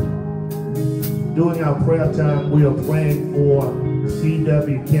 During our prayer time, we are praying for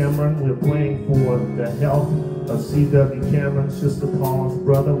C.W. Cameron. We're praying for the health of C.W. Cameron, Sister Paul's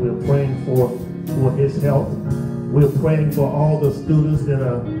brother. We're praying for his health. We're praying for all the students that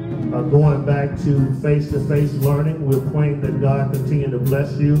are going back to face-to-face learning. We're praying that God continue to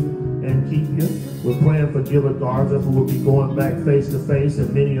bless you and keep you. We're praying for Gilbert Garza, who will be going back face-to-face,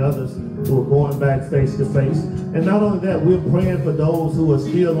 and many others who are going back face-to-face. And not only that, we're praying for those who are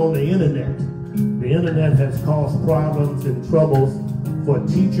still on the internet. The internet has caused problems and troubles for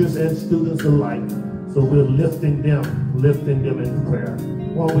teachers and students alike. So we're lifting them in prayer.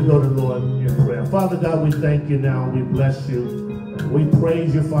 Why don't we go to the Lord in prayer? Father God, we thank you now. We bless you. We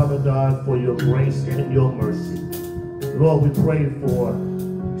praise you, Father God, for your grace and your mercy. Lord, we pray for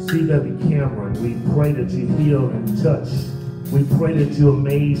C.W. Cameron. We pray that you heal and touch. We pray that you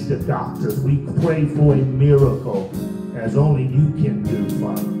amaze the doctors. We pray for a miracle as only you can do,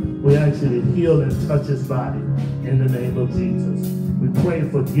 Father. We ask you to heal and touch his body in the name of Jesus. We pray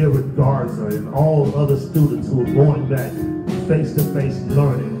for Garrett Garza and all other students who are going back face-to-face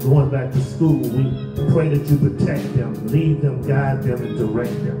learning, going back to school. We pray that you protect them, lead them, guide them, and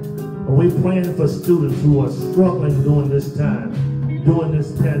direct them. And we're praying for students who are struggling during this time, during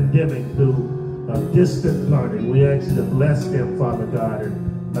this pandemic, through distant learning. We ask you to bless them, Father God,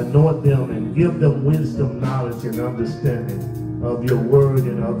 and anoint them and give them wisdom, knowledge, and understanding of your word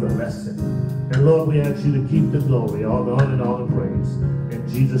and of the lesson. And Lord, we ask you to keep the glory, all the honor and all the praise. In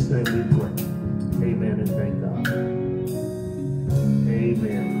Jesus' name we pray. Amen and thank God.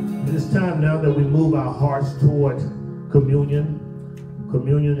 Amen. It is time now that we move our hearts toward communion.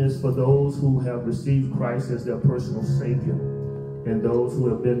 Communion is for those who have received Christ as their personal Savior and those who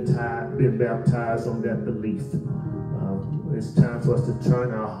have been baptized on that belief. It's time for us to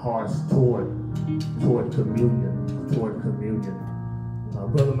turn our hearts toward communion.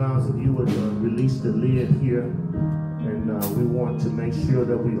 Brother Miles, if you would release the lid here, and we want to make sure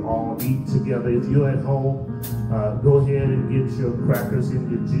that we all eat together. If you're at home, go ahead and get your crackers and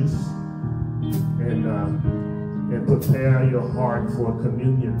your juice, and prepare your heart for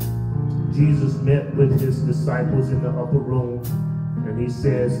communion. Jesus met with his disciples in the upper room, and he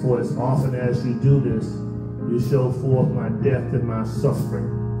says, "For as often as you do this, you show forth my death and my suffering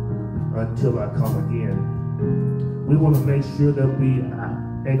until I come again." We want to make sure that we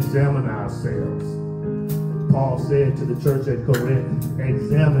examine ourselves. Paul said to the church at Corinth,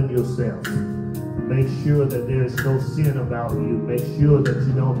 examine yourself. Make sure that there is no sin about you. Make sure that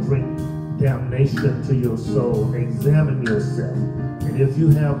you don't drink damnation to your soul. Examine yourself. And if you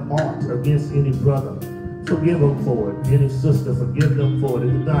have aught against any brother, forgive them for it. Any sister, forgive them for it.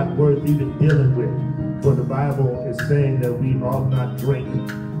 It's not worth even dealing with. For the Bible is saying that we ought not drink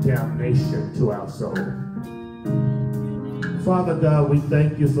damnation to our soul. Father God, we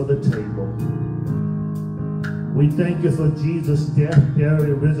thank you for the table. We thank you for Jesus' death,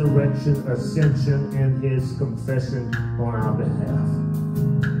 burial, resurrection, ascension, and his confession on our behalf.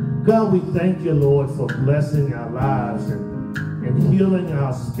 God, we thank you, Lord, for blessing our lives and healing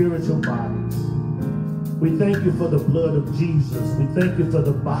our spiritual bodies. We thank you for the blood of Jesus. We thank you for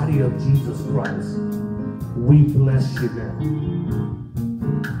the body of Jesus Christ. We bless you now.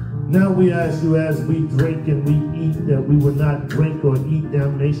 Now we ask you, as we drink and we eat, that we will not drink or eat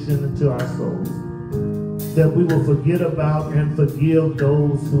damnation into our souls. That we will forget about and forgive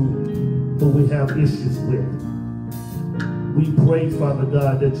those who we have issues with. We pray, Father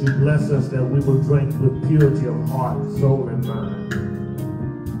God, that you bless us, that we will drink with purity of heart, soul, and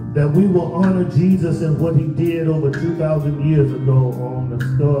mind. That we will honor Jesus and what he did over 2,000 years ago on the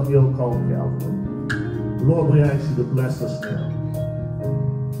Skull Hill called Calvary. Lord, we ask you to bless us now.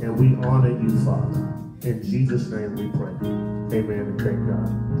 And we honor you, Father. In Jesus' name we pray. Amen and thank God.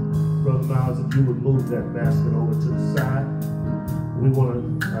 Brother Miles, if you would move that basket over to the side. We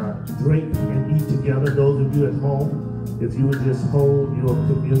want to drink and eat together. Those of you at home, if you would just hold your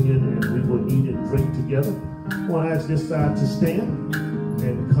communion and we will eat and drink together. I want to ask this side to stand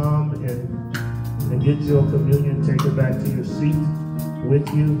and come and get your communion. Take it back to your seat with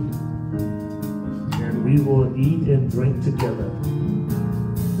you. And we will eat and drink together.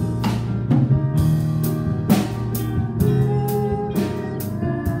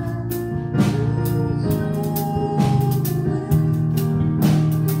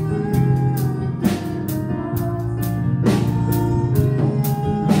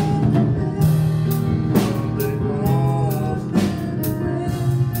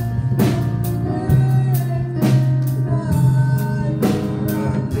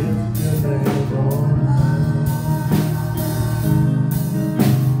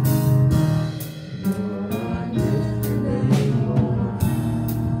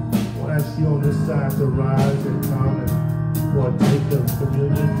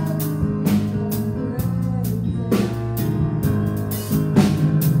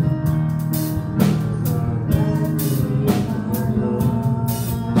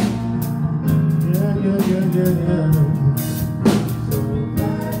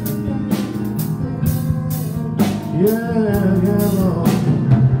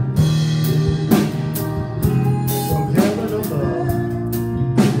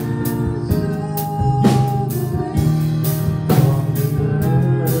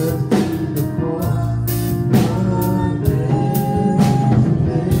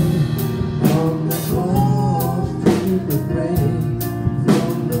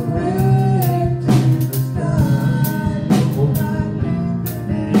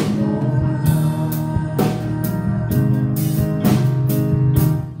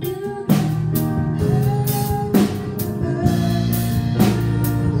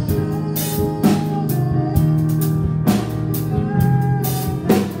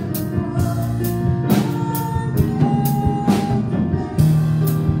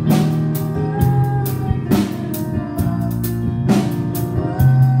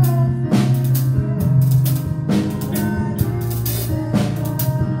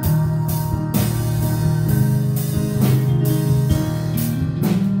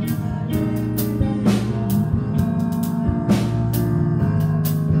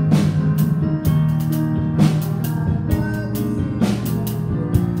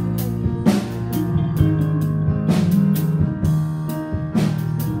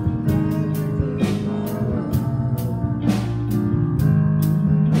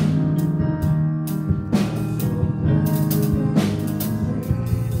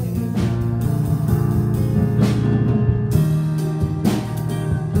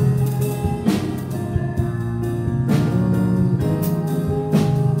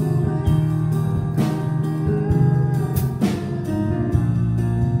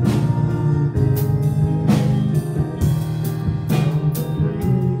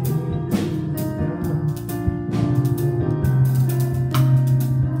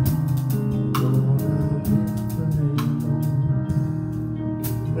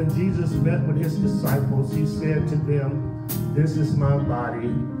 disciples, he said to them, "This is my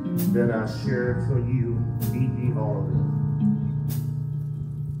body that I shared for you. Eat ye all of it."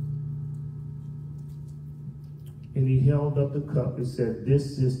 And he held up the cup. He said,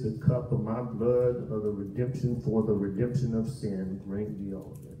 "This is the cup of my blood of the redemption for the redemption of sin. Drink ye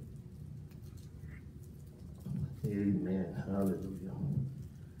all of it." Amen. Hallelujah.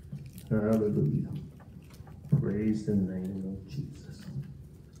 Hallelujah. Praise the name of Jesus.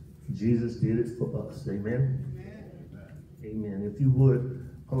 Jesus did it for us. Amen. Amen. If you would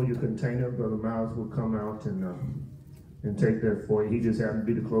hold your container, Brother Miles will come out and take that for you. He just happened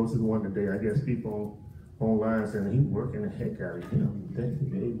to be the closest one today. I guess people online saying he's working the heck out of him. Thank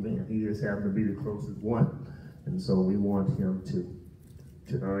you. Amen. He just happened to be the closest one, and so we want him to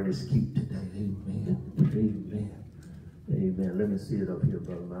earn his keep today. Amen. Amen. Amen. Let me see it up here,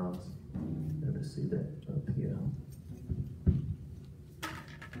 Brother Miles. Let me see that up here.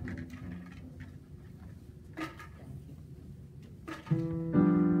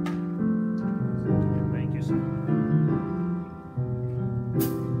 Thank you, sir.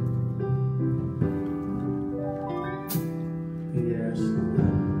 Yes,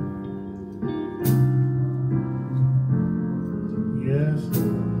 Lord. Yes,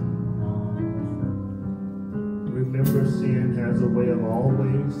 Lord. Remember, sin has a way of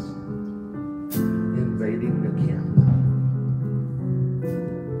always invading the camp.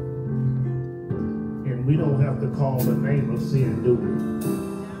 And we don't have to call the name of sin, do we?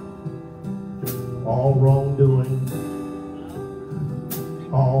 All wrongdoing,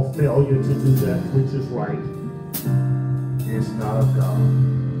 all failure to do that which is right is not of God.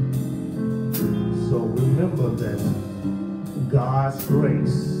 So remember that God's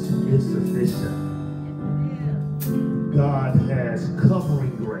grace is sufficient. God has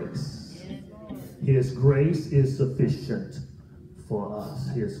covering grace. His grace is sufficient for us.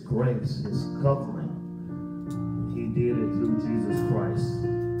 His grace is covering. He did it through Jesus Christ.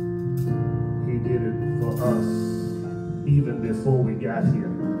 He did it for us even before we got here.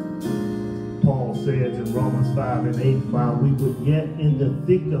 Paul says in Romans 5 and 8, while we were yet in the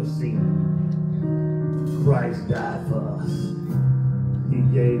thick of sin, Christ died for us. He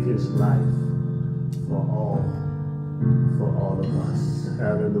gave his life for all of us.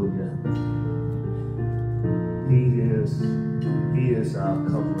 Hallelujah. He is our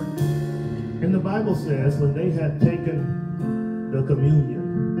covering. And the Bible says when they had taken the communion,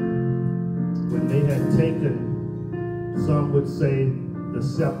 when they had taken, some would say, the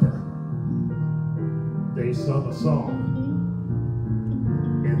supper, they sung a song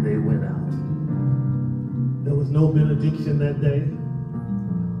and they went out. There was no benediction that day.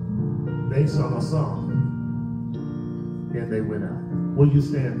 They sung a song and they went out. Will you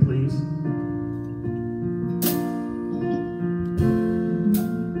stand, please?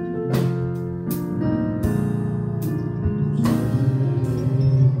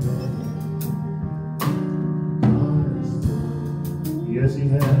 Yes, he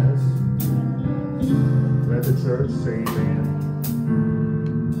has. Let the church say amen.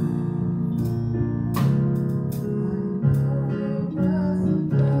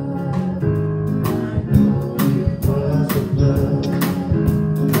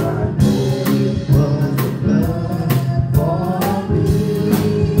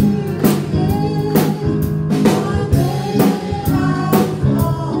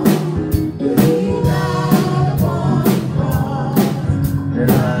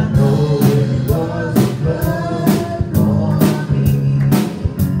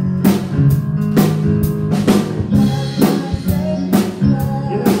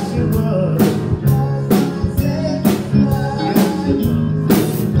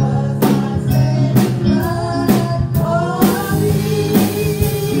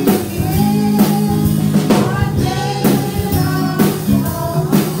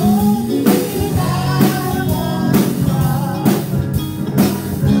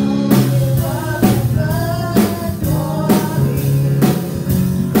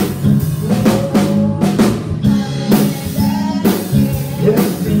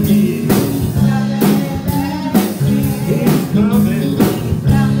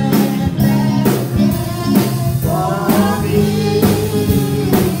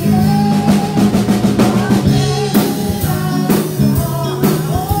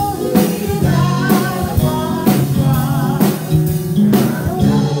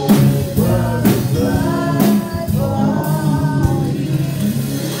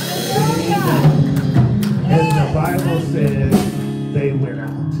 Bible says they went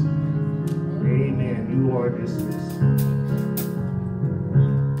out. Amen. You are dismissed.